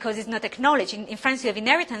risky because it's not acknowledged. In France, you have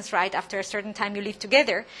inheritance right after a certain time you live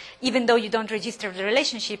together, even though you don't register the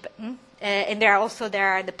relationship. And there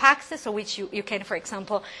are the pacts, so which you can, for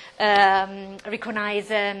example, recognize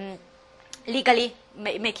legally,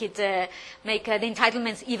 make the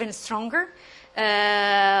entitlements even stronger,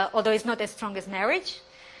 although it's not as strong as marriage.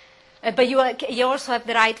 But you also have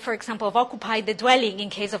the right, for example, of occupy the dwelling in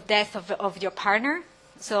case of death of your partner.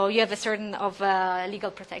 So you have a certain of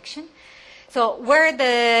legal protection. So where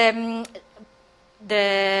the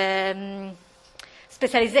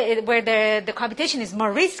where the cohabitation is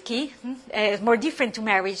more risky, more different to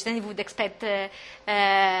marriage, then you would expect less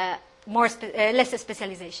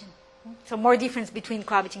specialization. So more difference between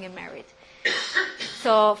cohabiting and married.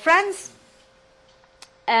 So France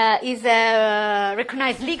is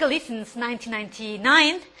recognized legally since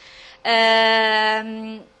 1999.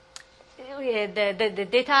 The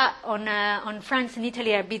data on France and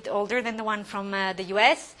Italy are a bit older than the one from the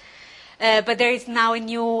US. But there is now a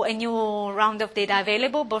new round of data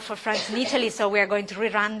available, both for France and Italy, so we are going to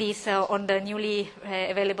rerun this on the newly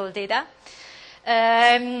available data.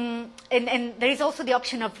 And there is also the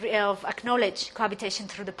option of acknowledge cohabitation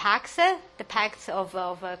through the pacts of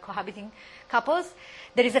cohabiting couples.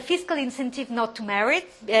 There is a fiscal incentive not to marry,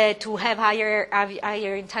 to have higher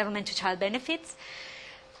entitlement to child benefits.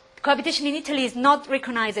 Cohabitation in Italy is not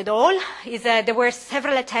recognized at all. There were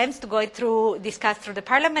several attempts to discuss through the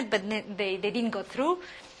parliament, but they didn't go through.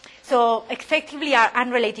 So effectively are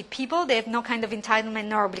unrelated people. They have no kind of entitlement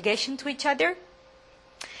nor obligation to each other.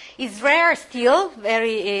 It's rare still,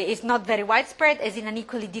 it's not very widespread, as in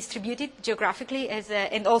unequally distributed geographically,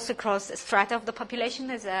 and also across strata of the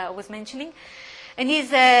population, as I was mentioning. And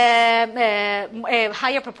a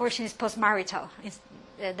higher proportion is postmarital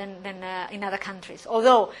than in other countries.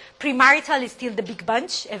 Although premarital is still the big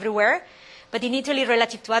bunch everywhere, but in Italy,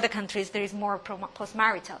 relative to other countries, there is more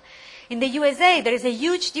postmarital. In the USA, there is a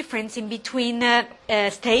huge difference in between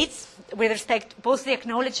states with respect to both the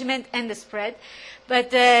acknowledgement and the spread.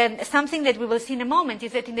 But something that we will see in a moment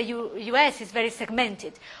is that in the US is very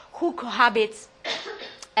segmented. Who cohabits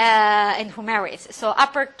and who marries. So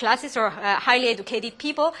upper classes or highly educated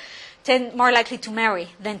people tend more likely to marry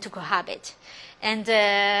than to cohabit. And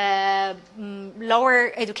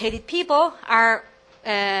lower educated people are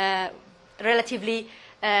relatively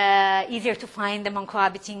easier to find among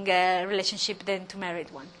cohabiting relationship than to married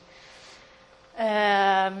one.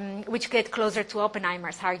 Which get closer to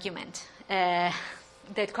Oppenheimer's argument.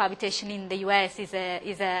 That cohabitation in the US is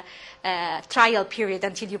a trial period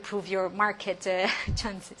until you prove your market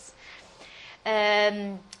chances.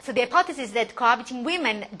 So the hypothesis is that cohabiting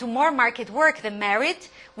women do more market work than married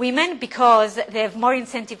women because they have more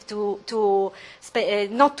incentive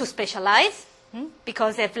not to specialize,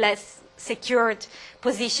 because they have less secured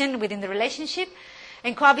position within the relationship.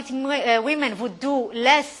 And cohabiting women would do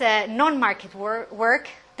less non-market work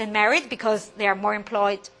than married because they are more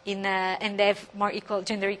employed and they have more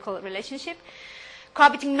gender equal relationship.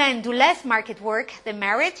 Cohabiting men do less market work than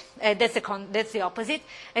married. That's the opposite,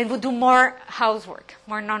 and would do more housework,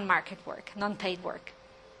 more non-market work, non-paid work.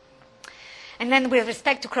 And then with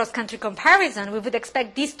respect to cross-country comparison, we would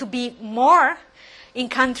expect this to be more in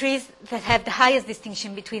countries that have the highest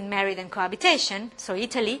distinction between married and cohabitation, so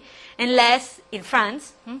Italy, and less in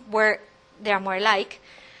France, where they are more alike,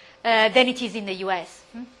 than it is in the US.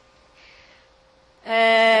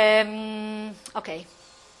 Okay.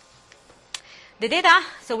 The data,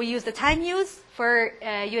 so we use the time use for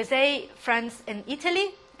USA, France, and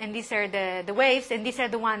Italy, and these are the waves, and these are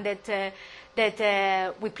the ones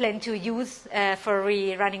that we plan to use for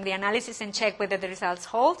rerunning the analysis and check whether the results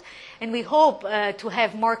hold. And we hope to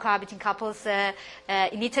have more cohabiting couples in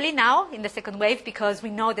Italy now in the second wave, because we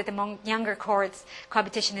know that among younger cohorts,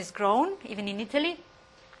 cohabitation has grown, even in Italy.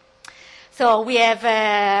 So we have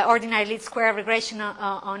ordinary least square regression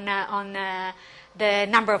on the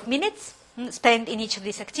number of minutes spent in each of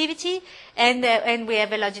these activity, and we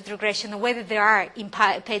have a logit regression of whether there are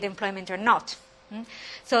paid employment or not.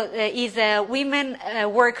 So is women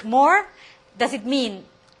work more? Does it mean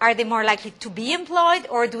are they more likely to be employed,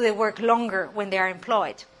 or do they work longer when they are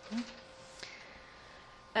employed?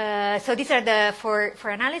 So these are for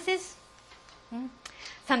analysis.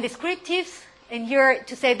 Some descriptives, and here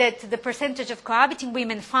to say that the percentage of cohabiting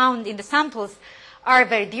women found in the samples are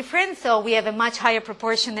very different. So we have a much higher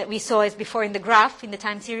proportion that we saw as before in the graph, in the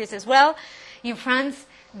time series as well, in France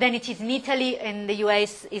than it is in Italy, and the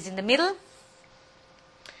US is in the middle.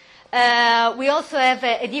 We also have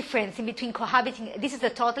a difference in between cohabiting. This is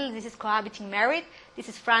the total. This is cohabiting married. This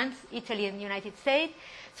is France, Italy, and the United States.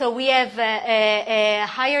 So we have a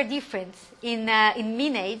higher difference in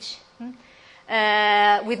mean age,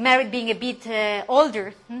 with married being a bit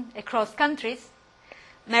older across countries.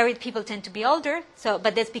 Married people tend to be older,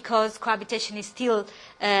 but that's because cohabitation is still,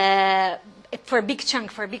 for a big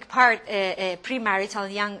chunk, for a big part, a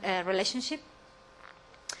premarital young relationship.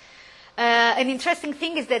 An interesting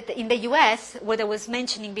thing is that in the US, what I was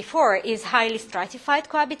mentioning before is highly stratified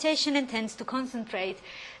cohabitation and tends to concentrate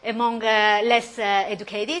among less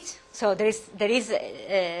educated. So there is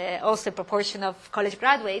also a proportion of college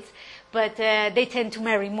graduates, but they tend to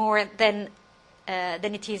marry more than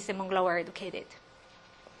it is among lower educated.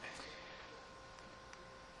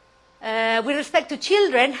 With respect to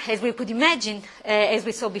children, as we could imagine, as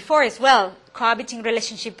we saw before as well, cohabiting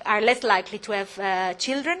relationships are less likely to have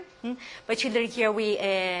children. By children here we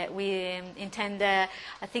intend, I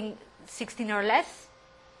think, 16 or less,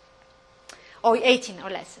 or 18 or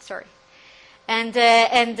less. Sorry. And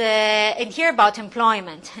here about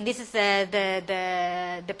employment, and this is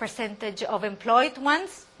the percentage of employed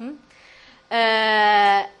ones,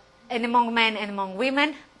 and among men and among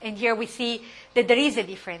women. And here we see that there is a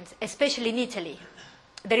difference, especially in Italy.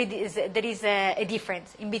 There is a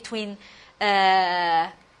difference in between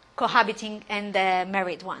cohabiting and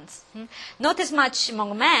married ones. Not as much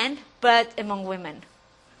among men, but among women.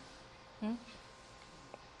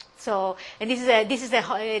 So, and this is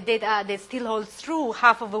a data that still holds true.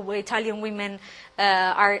 Half of Italian women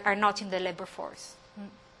are not in the labor force.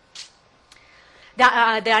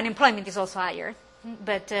 The unemployment is also higher,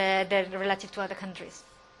 but they're relative to other countries.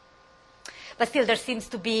 But still, there seems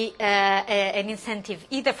to be an incentive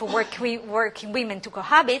either for working women to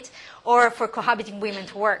cohabit or for cohabiting women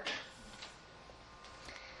to work.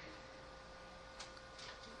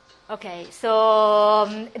 Okay,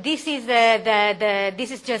 so this is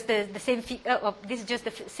this is just the same this is just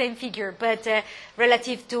the same figure, but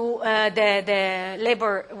relative to the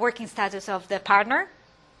labor working status of the partner.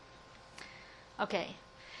 Okay.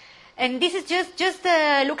 And this is just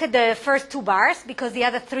look at the first two bars, because the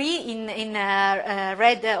other three in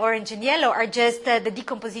red, orange, and yellow are just the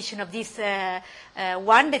decomposition of this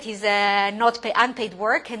one that is unpaid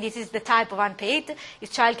work, and this is the type of unpaid.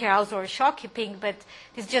 It's childcare, household, shopkeeping, but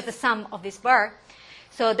this is just the sum of this bar.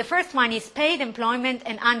 So the first one is paid employment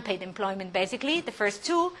and unpaid employment, basically, the first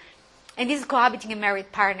two. And this is cohabiting a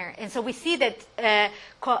married partner. And so we see that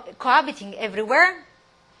cohabiting everywhere.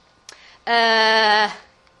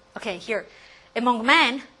 Okay, here. Among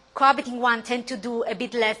men, cohabiting one tend to do a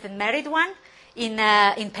bit less than married one in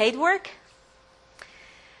paid work.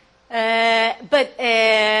 But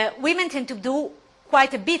women tend to do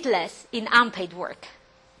quite a bit less in unpaid work.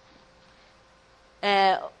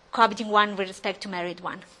 Cohabiting one with respect to married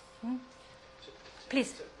one.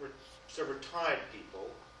 Please. So retired people,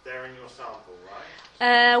 they're in your sample,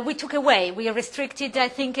 right? We took away. We restricted, I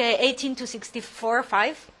think, 18 to 64,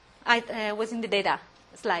 5. I was in the data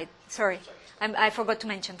slide. Sorry. I forgot to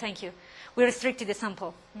mention. Thank you. We restricted the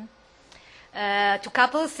sample to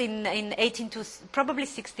couples in 18 to probably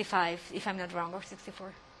 65, if I'm not wrong, or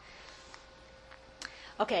 64.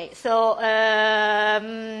 Okay, so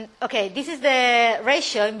okay, this is the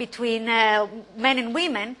ratio in between men and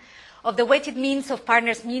women of the weighted means of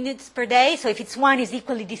partners' minutes per day. So if it's 1, is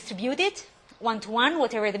equally distributed, 1-to-1,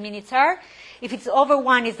 whatever the minutes are. If it's over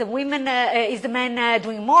 1, is the women is the men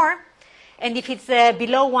doing more, and if it's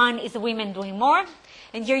below 1, is the women doing more.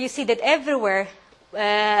 And here you see that everywhere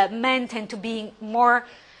men tend to be more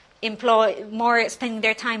spending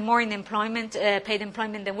their time more in employment, paid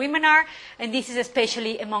employment, than women are, and this is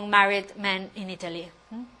especially among married men in Italy.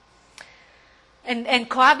 And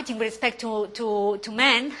cohabiting with respect to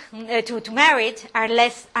men, to married, are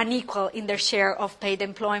less unequal in their share of paid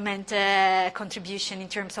employment contribution in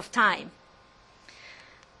terms of time.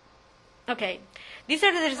 Okay, these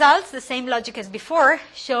are the results, the same logic as before,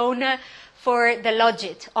 shown for the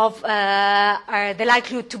logic of the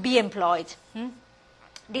likelihood to be employed.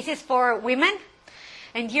 This is for women,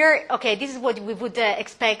 and here, okay, this is what we would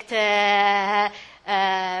expect. This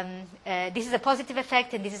is a positive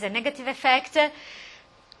effect, and this is a negative effect.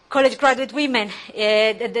 College graduate women,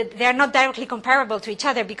 they are not directly comparable to each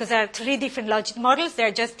other because there are 3 different logic models. They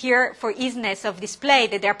are just here for easiness of display,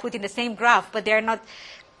 that they are put in the same graph, but they are not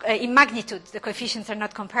in magnitude. The coefficients are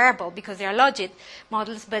not comparable because they are logic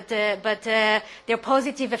models, but they're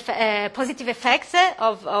positive effects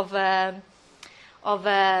of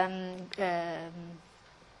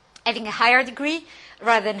having a higher degree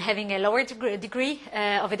rather than having a lower degree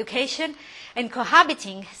of education. And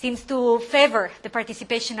cohabiting seems to favor the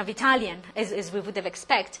participation of Italian, as we would have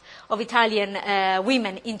expected, of Italian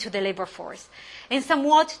women into the labor force. And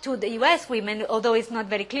somewhat to the US women, although it's not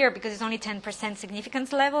very clear because it's only 10%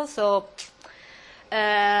 significance level. So,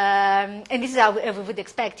 and this is how we would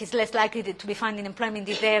expect. It's less likely to be found in employment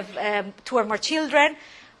if they have 2 or more children,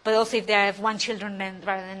 but also if they have 1 child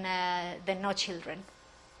rather than no children.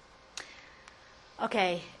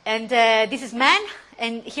 Okay, and this is men,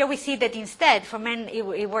 and here we see that instead, for men,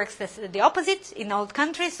 it works the opposite in all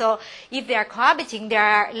countries. So if they are cohabiting, they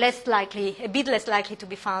are less likely, a bit less likely to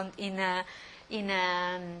be found in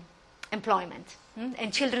employment.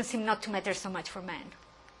 And children seem not to matter so much for men.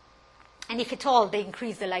 And if at all, they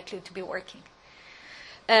increase the likelihood to be working,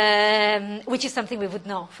 which is something we would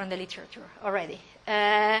know from the literature already.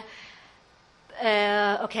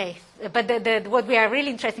 Okay, but what we are really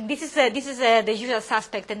interested in, this is the usual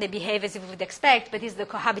suspect and the behaviors we would expect, but it's the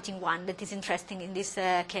cohabiting one that is interesting in this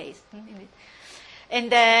case.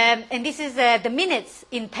 And this is the minutes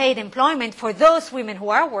in paid employment for those women who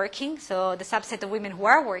are working, so the subset of women who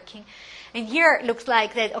are working. And here it looks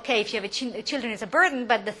like that, okay, if you have children, it's a burden,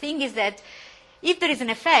 but the thing is that if there is an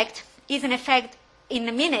effect, it's an effect in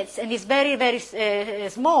the minutes, and it's very, very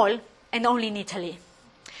small, and only in Italy.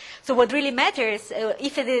 So what really matters,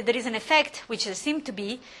 if there is an effect, which there seems to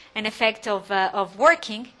be, an effect of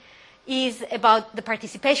working, is about the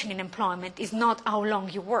participation in employment, is not how long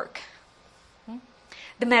you work.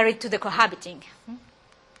 The merit to the cohabiting.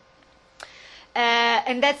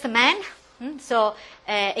 And that's the man. So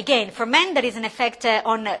again, for men, there is an effect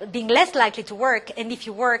on being less likely to work, and if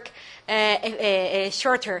you work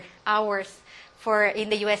shorter hours in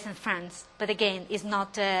the U.S. and France. But again, is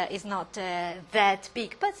not that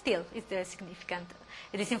big, but still, it's significant.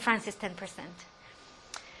 It is in France, it's 10%.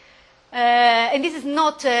 And this is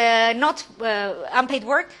not unpaid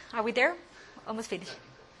work. Are we there? Almost finished.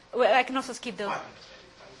 Well, I can also skip those.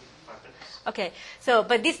 Okay, so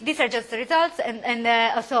but these are just the results,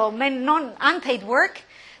 and so men unpaid work,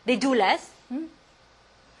 they do less.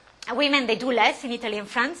 Women, they do less in Italy and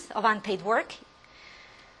France of unpaid work.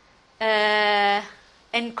 And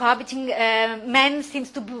cohabiting men seems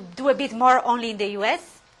to do a bit more only in the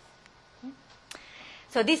U.S.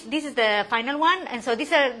 So this is the final one, and so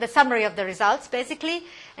these are the summary of the results basically,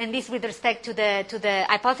 and this with respect to the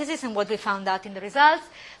hypothesis and what we found out in the results.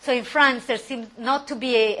 So in France, there seems not to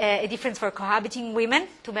be a difference for cohabiting women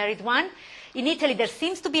to married one. In Italy, there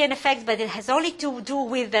seems to be an effect, but it has only to do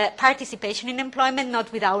with the participation in employment,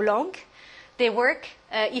 not with how long they work,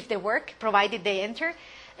 if they work, provided they enter.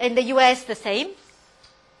 In the U.S., the same.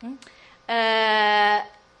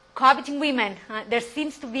 Cohabiting women, there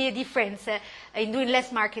seems to be a difference in doing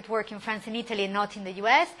less market work in France and Italy and not in the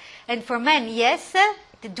U.S. And for men, yes,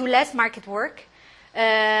 they do less market work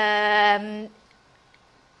and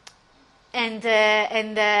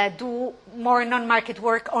do more non-market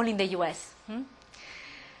work only in the U.S.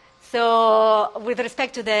 So with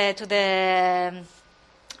respect to the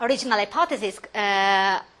original hypothesis,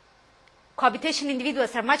 cohabitation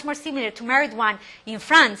individuals are much more similar to married one in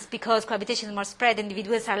France because cohabitation is more spread,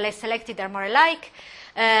 individuals are less selected, are more alike.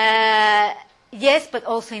 Yes, but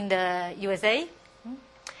also in the USA.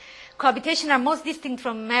 Cohabitation are most distinct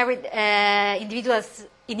from married individuals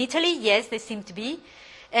in Italy. Yes, they seem to be.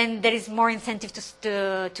 And there is more incentive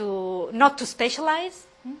to not to specialize.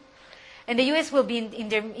 And the US will be in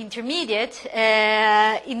the intermediate.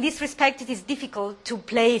 In this respect, it is difficult to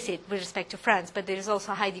place it with respect to France, but there is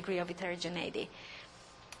also a high degree of heterogeneity.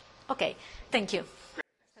 Okay, thank you.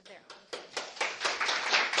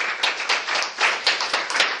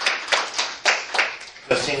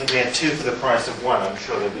 Seeing we had 2 for the price of 1, I'm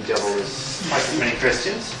sure there'll be double twice as many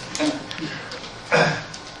questions.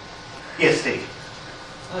 Yes, Steve.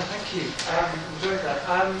 Thank you. Enjoyed that.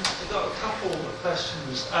 I've got a couple of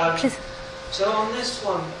questions. Please. So on this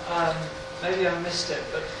one, maybe I missed it,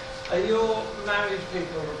 but are your married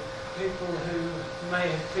people who may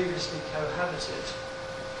have previously cohabited?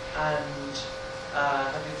 And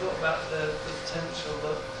have you thought about the potential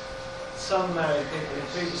that some married people who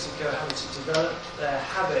previously cohabited developed their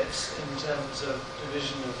habits in terms of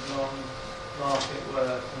division of non-market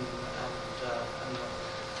work and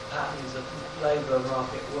patterns of labour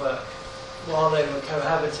market work while they were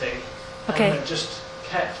cohabiting, okay, and just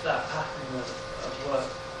kept that pattern of work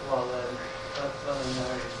while they're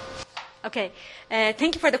married? Okay,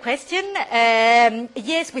 thank you for the question.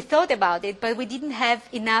 Yes, we thought about it, but we didn't have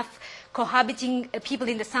enough cohabiting people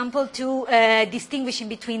in the sample to distinguish in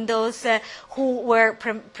between those who were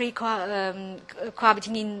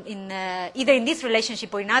cohabiting in either in this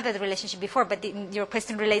relationship or in other relationship before, but your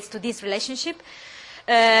question relates to this relationship.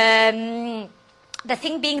 The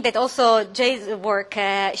thing being that also Jay's work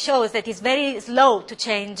shows that it's very slow to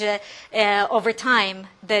change over time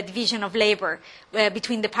the division of labor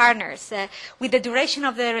between the partners. With the duration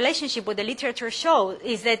of the relationship, what the literature shows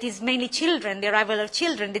is that it's mainly children, the arrival of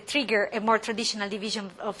children, that trigger a more traditional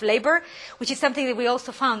division of labor, which is something that we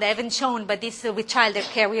also found. I haven't shown, but this with child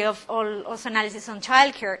care, we have also analysis on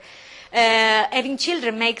child care. Having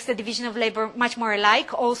children makes the division of labor much more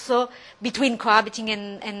alike, also between cohabiting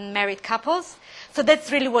and married couples. So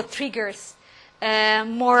that's really what triggers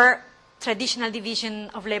more traditional division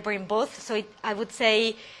of labor in both. So I would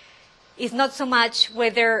say it's not so much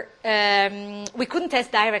whether we couldn't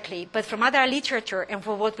test directly, but from other literature and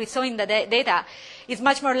from what we saw in the data, it's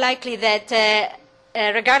much more likely that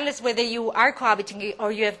regardless whether you are cohabiting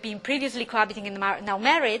or you have been previously cohabiting and now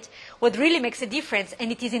married, what really makes a difference,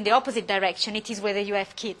 and it is in the opposite direction, it is whether you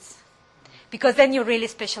have kids. Because then you really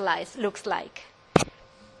specialize, looks like.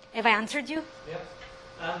 Have I answered you? Yeah.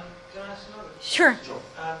 Can I ask another question? Sure.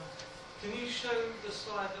 Can you show the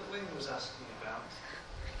slide that Wing was asking about?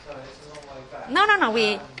 Sorry, it's a long way back. No,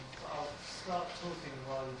 I'll start talking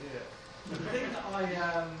while you do it. The thing that I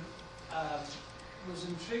was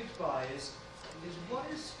intrigued by is what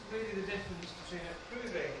is really the difference between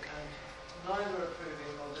approving and neither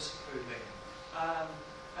approving nor disapproving?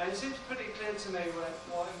 And it seems pretty clear to me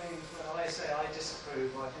what it means when I say I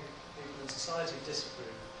disapprove, or I think people in society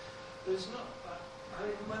disapprove. But it's not. I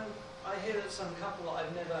mean, when I hear that some couple that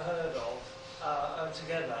I've never heard of are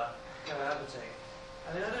together cohabiting,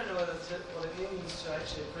 I mean, I don't know what it means to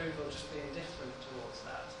actually approve or just be indifferent towards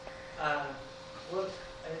that. On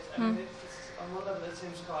one level, it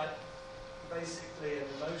seems quite basically an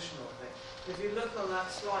emotional thing. If you look on that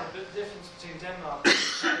slide, the difference between Denmark and UK.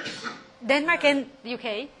 Denmark and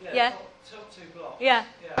UK, yeah. Top two blocks. Yeah.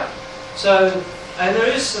 So, and there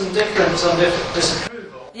is some difference on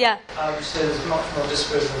disapproval. Yeah. So there's much more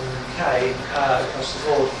disapproval in the UK across the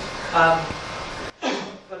board.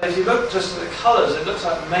 But if you look just at the colours, it looks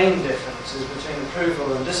like the main difference is between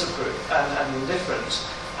approval and disapproval and indifference.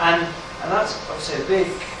 And that's obviously a big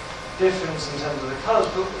difference in terms of the colours,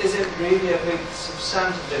 but is it really a big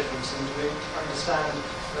substantive difference? And do we understand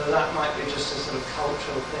whether that might be just a sort of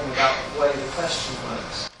cultural thing about the way the question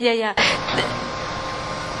works? Yeah.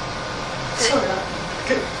 Sorry,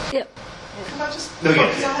 Yeah. can I just? No, yeah.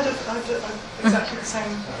 Because I had exactly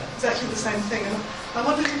the same thing, and I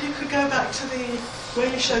wondered if you could go back to where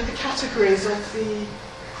you showed the categories of the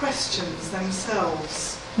questions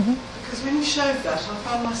themselves. Mm-hmm. Because when you showed that, I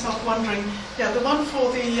found myself wondering. Yeah, the one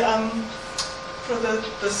for the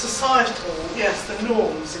societal, yes, the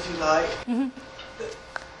norms, if you like. Mm-hmm.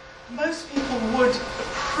 Most people would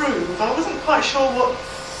approve. I wasn't quite sure what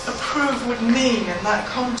approve would mean in that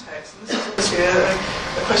context. And this is obviously a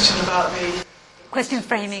question about the Question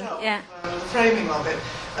framing, itself, yeah. The framing of it.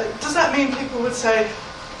 Does that mean people would say,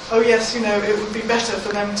 oh yes, it would be better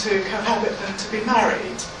for them to cohabit than to be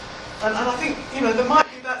married? And I think, there might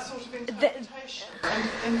be that sort of interpretation.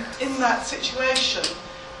 And in that situation,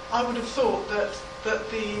 I would have thought that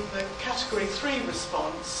the category 3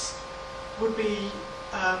 response would be,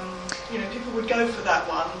 people would go for that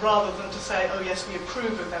one rather than to say, oh yes, we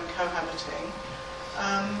approve of them cohabiting.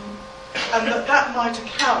 And that might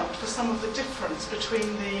account for some of the difference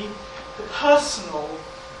between the personal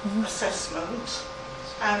assessment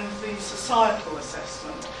and the societal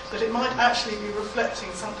assessment. That it might actually be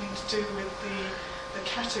reflecting something to do with the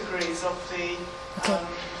categories of the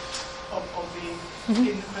in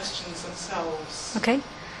the questions themselves. Okay.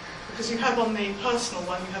 Because you have on the personal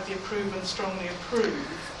one, you have the approve and strongly approve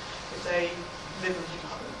if they live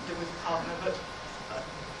with a partner, but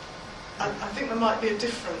I think there might be a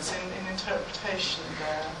difference in interpretation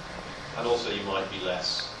there. And also you might be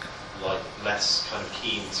less kind of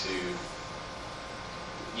keen to,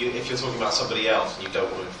 if you're talking about somebody else and you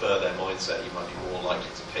don't want to infer their mindset, you might be more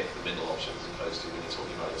likely to pick the middle option as opposed to when you're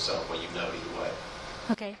talking about yourself where you know either way.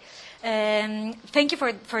 Okay. Thank you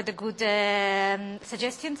for the good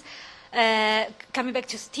suggestions. Coming back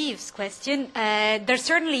to Steve's question, there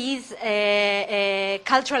certainly is a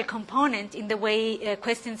cultural component in the way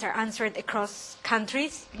questions are answered across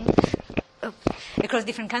countries. Across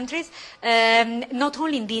different countries, not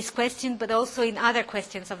only in this question, but also in other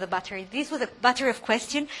questions of the battery. This was a battery of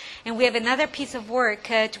questions, and we have another piece of work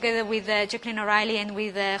together with Jacqueline O'Reilly and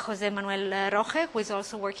with Jose Manuel Roje, who is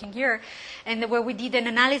also working here, and where we did an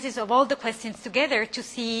analysis of all the questions together to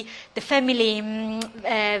see the family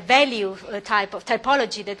value type of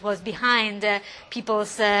typology that was behind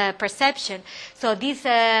people's perception. So this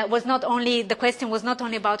was not only, the question was not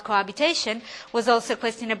only about cohabitation, was also a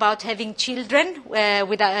question about having children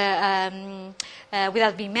without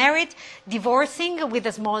being married, divorcing with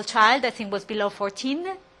a small child, I think was below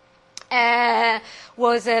 14,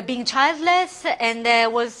 was being childless, and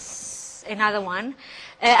was another one.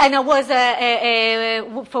 And it was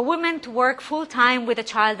for women to work full-time with a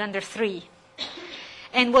child under 3.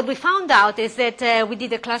 And what we found out is that we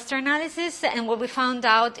did a cluster analysis, and what we found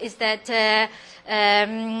out is that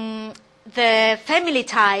the family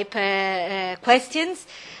type questions,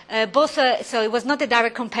 so it was not a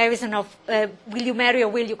direct comparison of will you marry or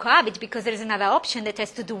will you cohabit, because there is another option that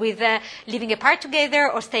has to do with living apart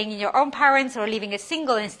together or staying in your own parents or living as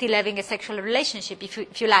single and still having a sexual relationship,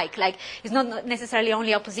 if you like. Like, it's not necessarily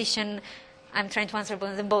only opposition I'm trying to answer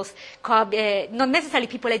them both. Not necessarily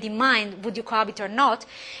people had in mind, would you cohabit or not?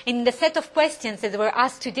 In the set of questions that were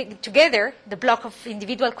asked together, the block of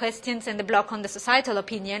individual questions and the block on the societal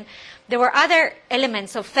opinion, there were other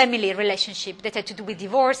elements of family relationship that had to do with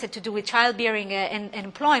divorce, had to do with childbearing and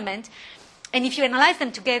employment. And if you analyze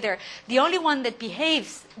them together, the only one that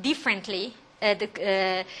behaves differently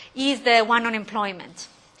is the one on employment.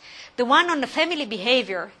 The one on the family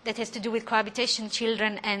behavior that has to do with cohabitation,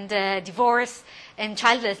 children, and divorce and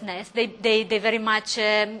childlessness, they very much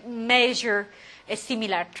measure a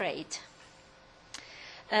similar trait.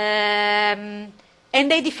 And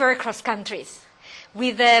they differ across countries.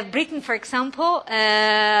 With Britain, for example,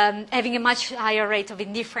 having a much higher rate of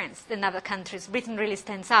indifference than other countries, Britain really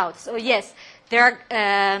stands out. So yes, there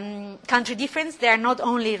are country differences. They are not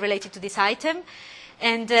only related to this item,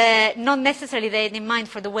 and not necessarily they had in mind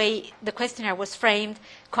for the way the questionnaire was framed,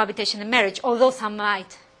 cohabitation and marriage, although some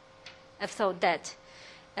might have thought that.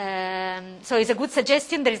 So it's a good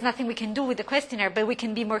suggestion. There is nothing we can do with the questionnaire, but we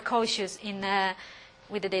can be more cautious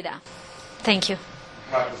with the data. Thank you.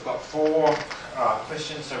 Right, we've got 4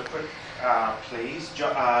 questions, so quick, please.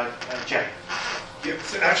 Jay. Yeah,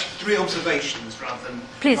 so actually 3 observations rather than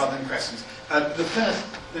questions. The first,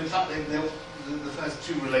 in fact, the first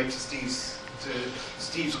 2 relate to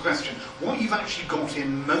Steve's question. What you've actually got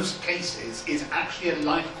in most cases is actually a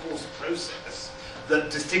life course process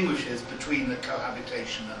that distinguishes between the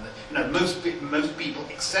cohabitation and most people,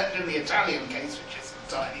 except in the Italian case, which is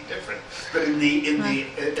entirely different. But in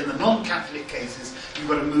the non-Catholic cases, you've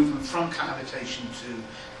got a movement from cohabitation to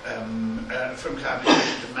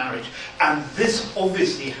marriage, and this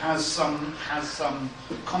obviously has some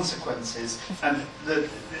consequences, and the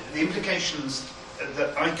implications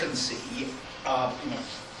that I can see are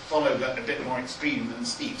follow a bit more extreme than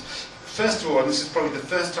Steve's. First of all, and this is probably the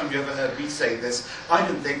first time you ever heard me say this, I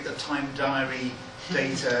don't think the time diary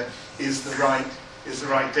data is the right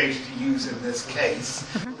data to use in this case.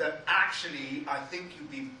 That actually, I think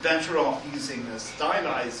you'd be better off using the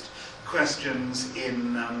stylized questions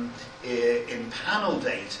in panel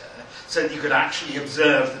data, so that you could actually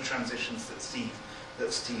observe the transitions that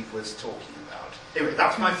Steve was talking about. Anyway,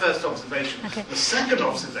 that's my first observation. Okay. The second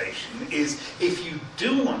observation is, if you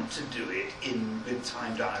do want to do it with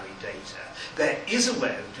time diary data, there is a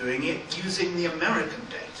way of doing it using the American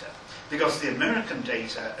data, because the American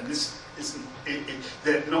data, and this isn't,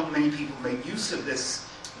 that not many people make use of this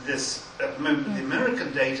at the moment. The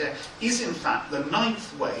American data is in fact the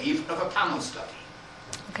 9th wave of a panel study.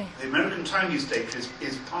 Okay. The American time use data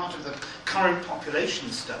is part of the current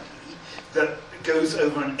population study that goes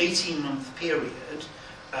over an 18-month period,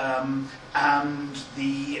 and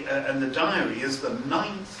the diary is the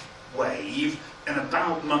 9th wave in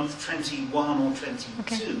about month 21 or 22.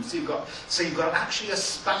 Okay. So you've got actually a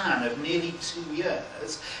span of nearly 2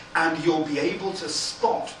 years, and you'll be able to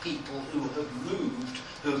spot people who have moved,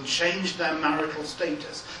 who have changed their marital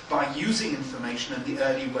status by using information in the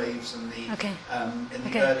early waves and the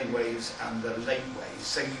early waves and the late waves.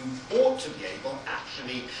 So you ought to be able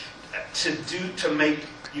actually to make.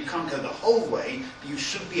 You can't go the whole way, but you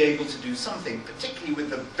should be able to do something, particularly with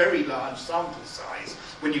the very large sample size.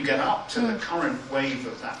 When you get up to the current wave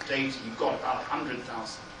of that data, you've got about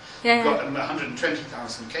 100,000. You've got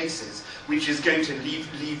 120,000 cases, which is going to leave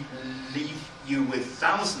you with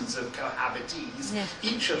thousands of cohabitees,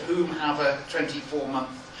 each of whom have a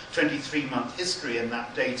 23-month history in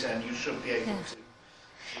that data, and you should be able to.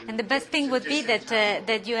 And the best thing would be that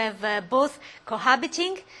you have both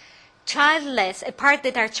cohabiting, childless, a part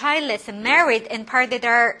that are childless and married, and part that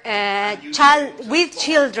are with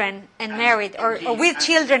children and married, or with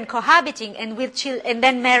children cohabiting and and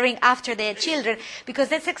then marrying after they had children, because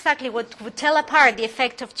that's exactly what would tell apart the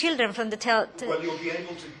effect of children from the Well, you'll be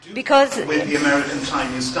able to do that with the American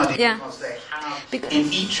Time Use study, because they have in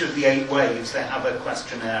each of the 8 waves they have a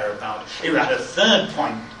questionnaire about. You had a third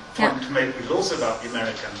point to make, which is also about the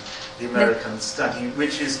American study,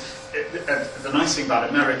 which is. The nice thing about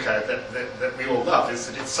America that we all love is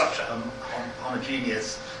that it's such a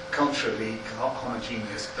homogeneous, culturally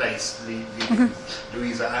homogeneous place.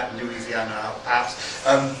 Louisiana, perhaps,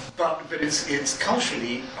 but it's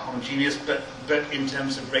culturally homogeneous. But in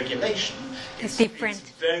terms of regulation, it's different.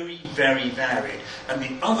 It's very, very varied. And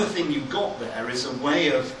the other thing you've got there is a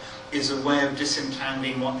way of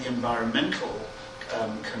disentangling what the environmental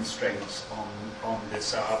constraints on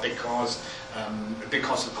this are, because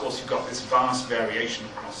of course you've got this vast variation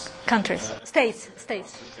across countries, states.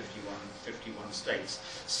 51 states.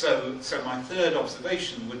 So my third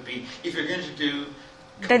observation would be, if you're going to do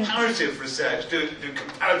comparative research, do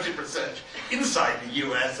comparative research inside the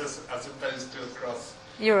US as opposed to across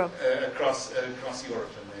Europe. across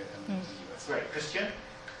Europe and the US. Great. Christian?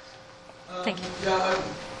 Thank you. Yeah, I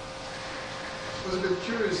was a bit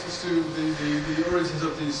curious as to the origins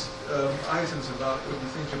of these items about what you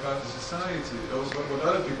think about the society, or what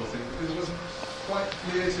other people think, because it wasn't quite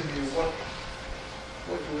clear to me what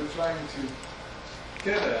you were trying to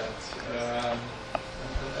get at,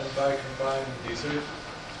 and by combining these. So it's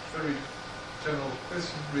a very general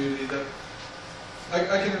question, really, that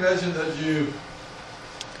I can imagine that you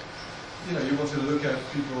want to look at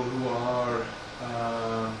people who are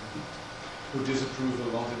who disapprove a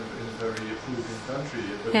lot in a very approving country,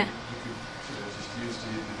 but Yeah. you could just use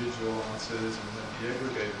the individual answers and then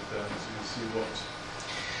de-aggregate them to see what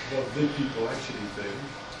the people actually think.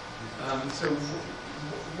 So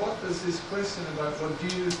what does this question about what do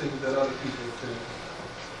you think that other people think,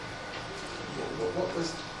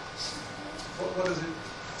 what does it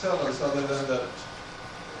tell us other than that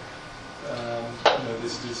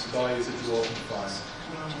this bias that you often find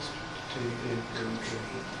in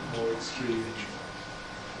more extreme?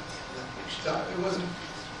 It wasn't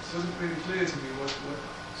really clear to me what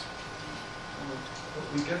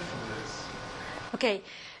we get from this. Okay.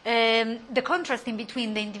 The contrast in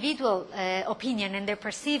between the individual opinion and the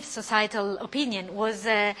perceived societal opinion was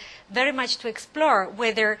very much to explore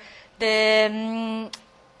whether the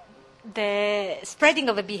spreading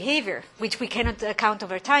of a behavior, which we cannot account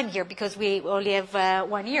over time here because we only have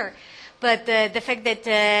 1 year, but the fact that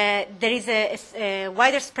there is a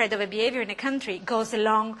wider spread of a behavior in a country goes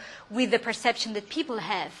along with the perception that people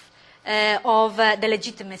have of the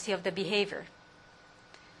legitimacy of the behavior.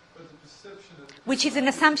 But the perception that Which is an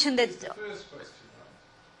assumption that... is the first question,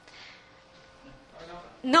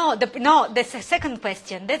 right? No, that's the second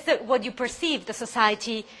question. That's what you perceive the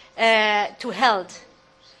society to held.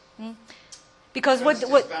 Because First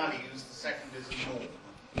what is values, the second is a norm.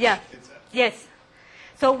 yeah, It's a- yes.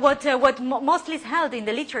 So what mostly is held in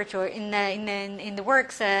the literature, in the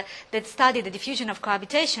works that study the diffusion of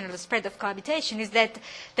cohabitation or the spread of cohabitation, is that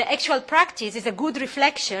the actual practice is a good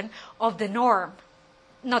reflection of the norm,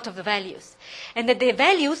 not of the values, and that the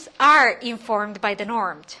values are informed by the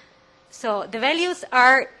normed. So the values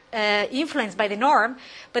are influenced by the norm,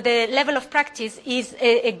 but the level of practice is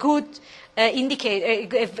a good indicator,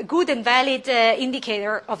 a good and valid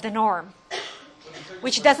indicator of the norm,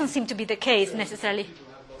 which doesn't seem to be the case necessarily. People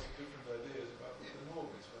have lots of different ideas about what the norm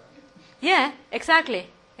is, right? Yeah, exactly.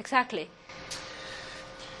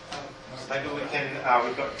 Maybe we can,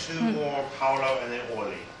 we've got two more, Paolo and then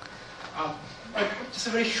Orly. Just a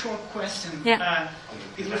very short question. Yeah.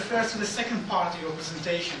 It refers to the second part of your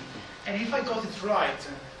presentation. And if I got it right,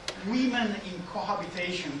 women in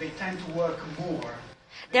cohabitation, they tend to work more.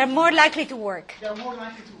 They're more likely to work. They are more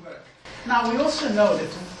likely to work. Now, we also know that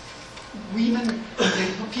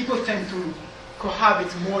people tend to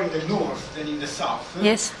cohabit more in the north than in the south.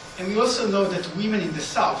 Yes. And we also know that women in the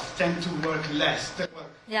south tend to work less.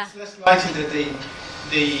 Yeah. It's less likely that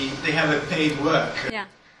they have a paid work. Yeah.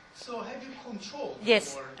 So have you controlled?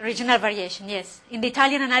 Yes. for- Regional variation. Yes. In the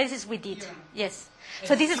Italian analysis, we did. Yeah. Yes.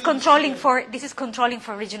 So this is controlling for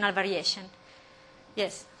regional variation.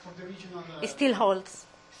 Yes. For the regional, It still holds.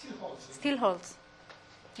 still holds. Still holds.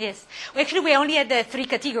 Yes. Actually, we only had 3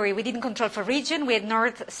 categories. We didn't control for region. We had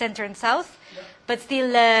north, center, and south, but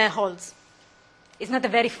still holds. It's not a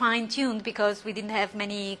very fine-tuned because we didn't have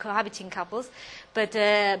many cohabiting couples, but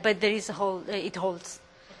there is a whole. It holds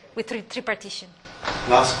with three partition.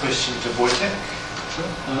 Last question to Wojtek. Sure.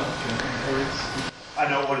 I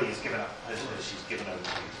know Orly has given up. She's given over to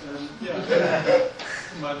you.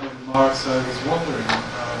 My remarks, I was wondering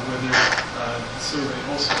whether the survey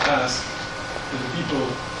also asked if people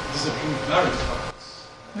disapprove marriage couples.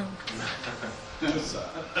 No. Because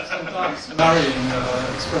sometimes marrying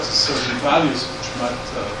expresses certain values which might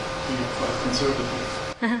be quite conservative,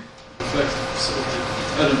 reflect sort of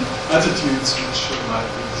the attitudes which might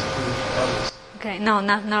be disapproved of others. Okay. No. And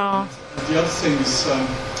the other thing is,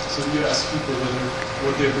 so you ask people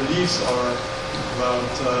what their beliefs are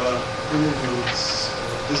about approvals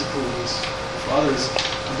or disapprovals of others.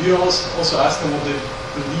 Do you also ask them what they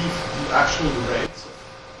believe the actual rates of?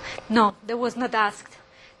 No, that was not asked.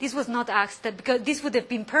 This was not asked because this would have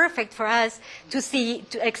been perfect for us to see,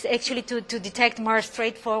 to detect more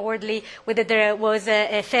straightforwardly whether there was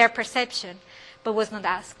a fair perception, but was not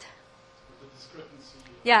asked. The discrepancy.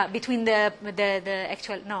 Yeah, between the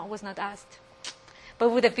actual, no, was not asked. But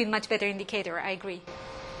would have been much better indicator, I agree.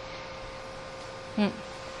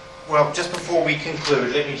 Well, just before we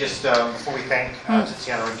conclude, let me just, before we thank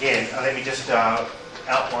Tatiana again, let me just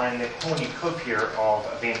outline the cornucopia of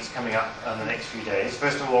events coming up in the next few days.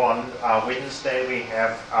 First of all, on Wednesday we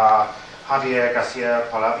have Javier Garcia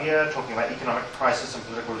Palavia talking about economic crisis and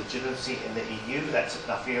political legitimacy in the EU. That's at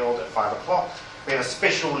Nuffield at 5 o'clock. We have a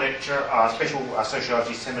special lecture, special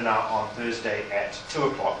sociology seminar on Thursday at 2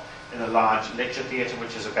 o'clock in the large lecture theatre,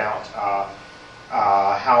 which is about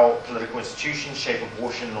how political institutions shape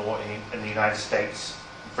abortion law in the United States,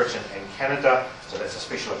 Britain and Canada. So that's a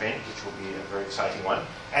special event, which will be a very exciting one.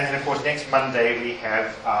 And then, of course, next Monday we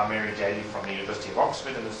have Mary Daly from the University of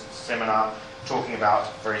Oxford in this seminar talking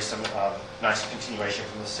about very nice continuation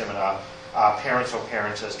from the seminar, Parents or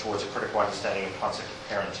Parenters Towards a Critical Understanding of Concept of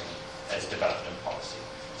Parenting as Development policy.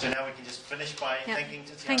 So now we can just finish by thanking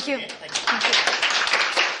Tatiana Thank you. again.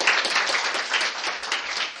 Thank you.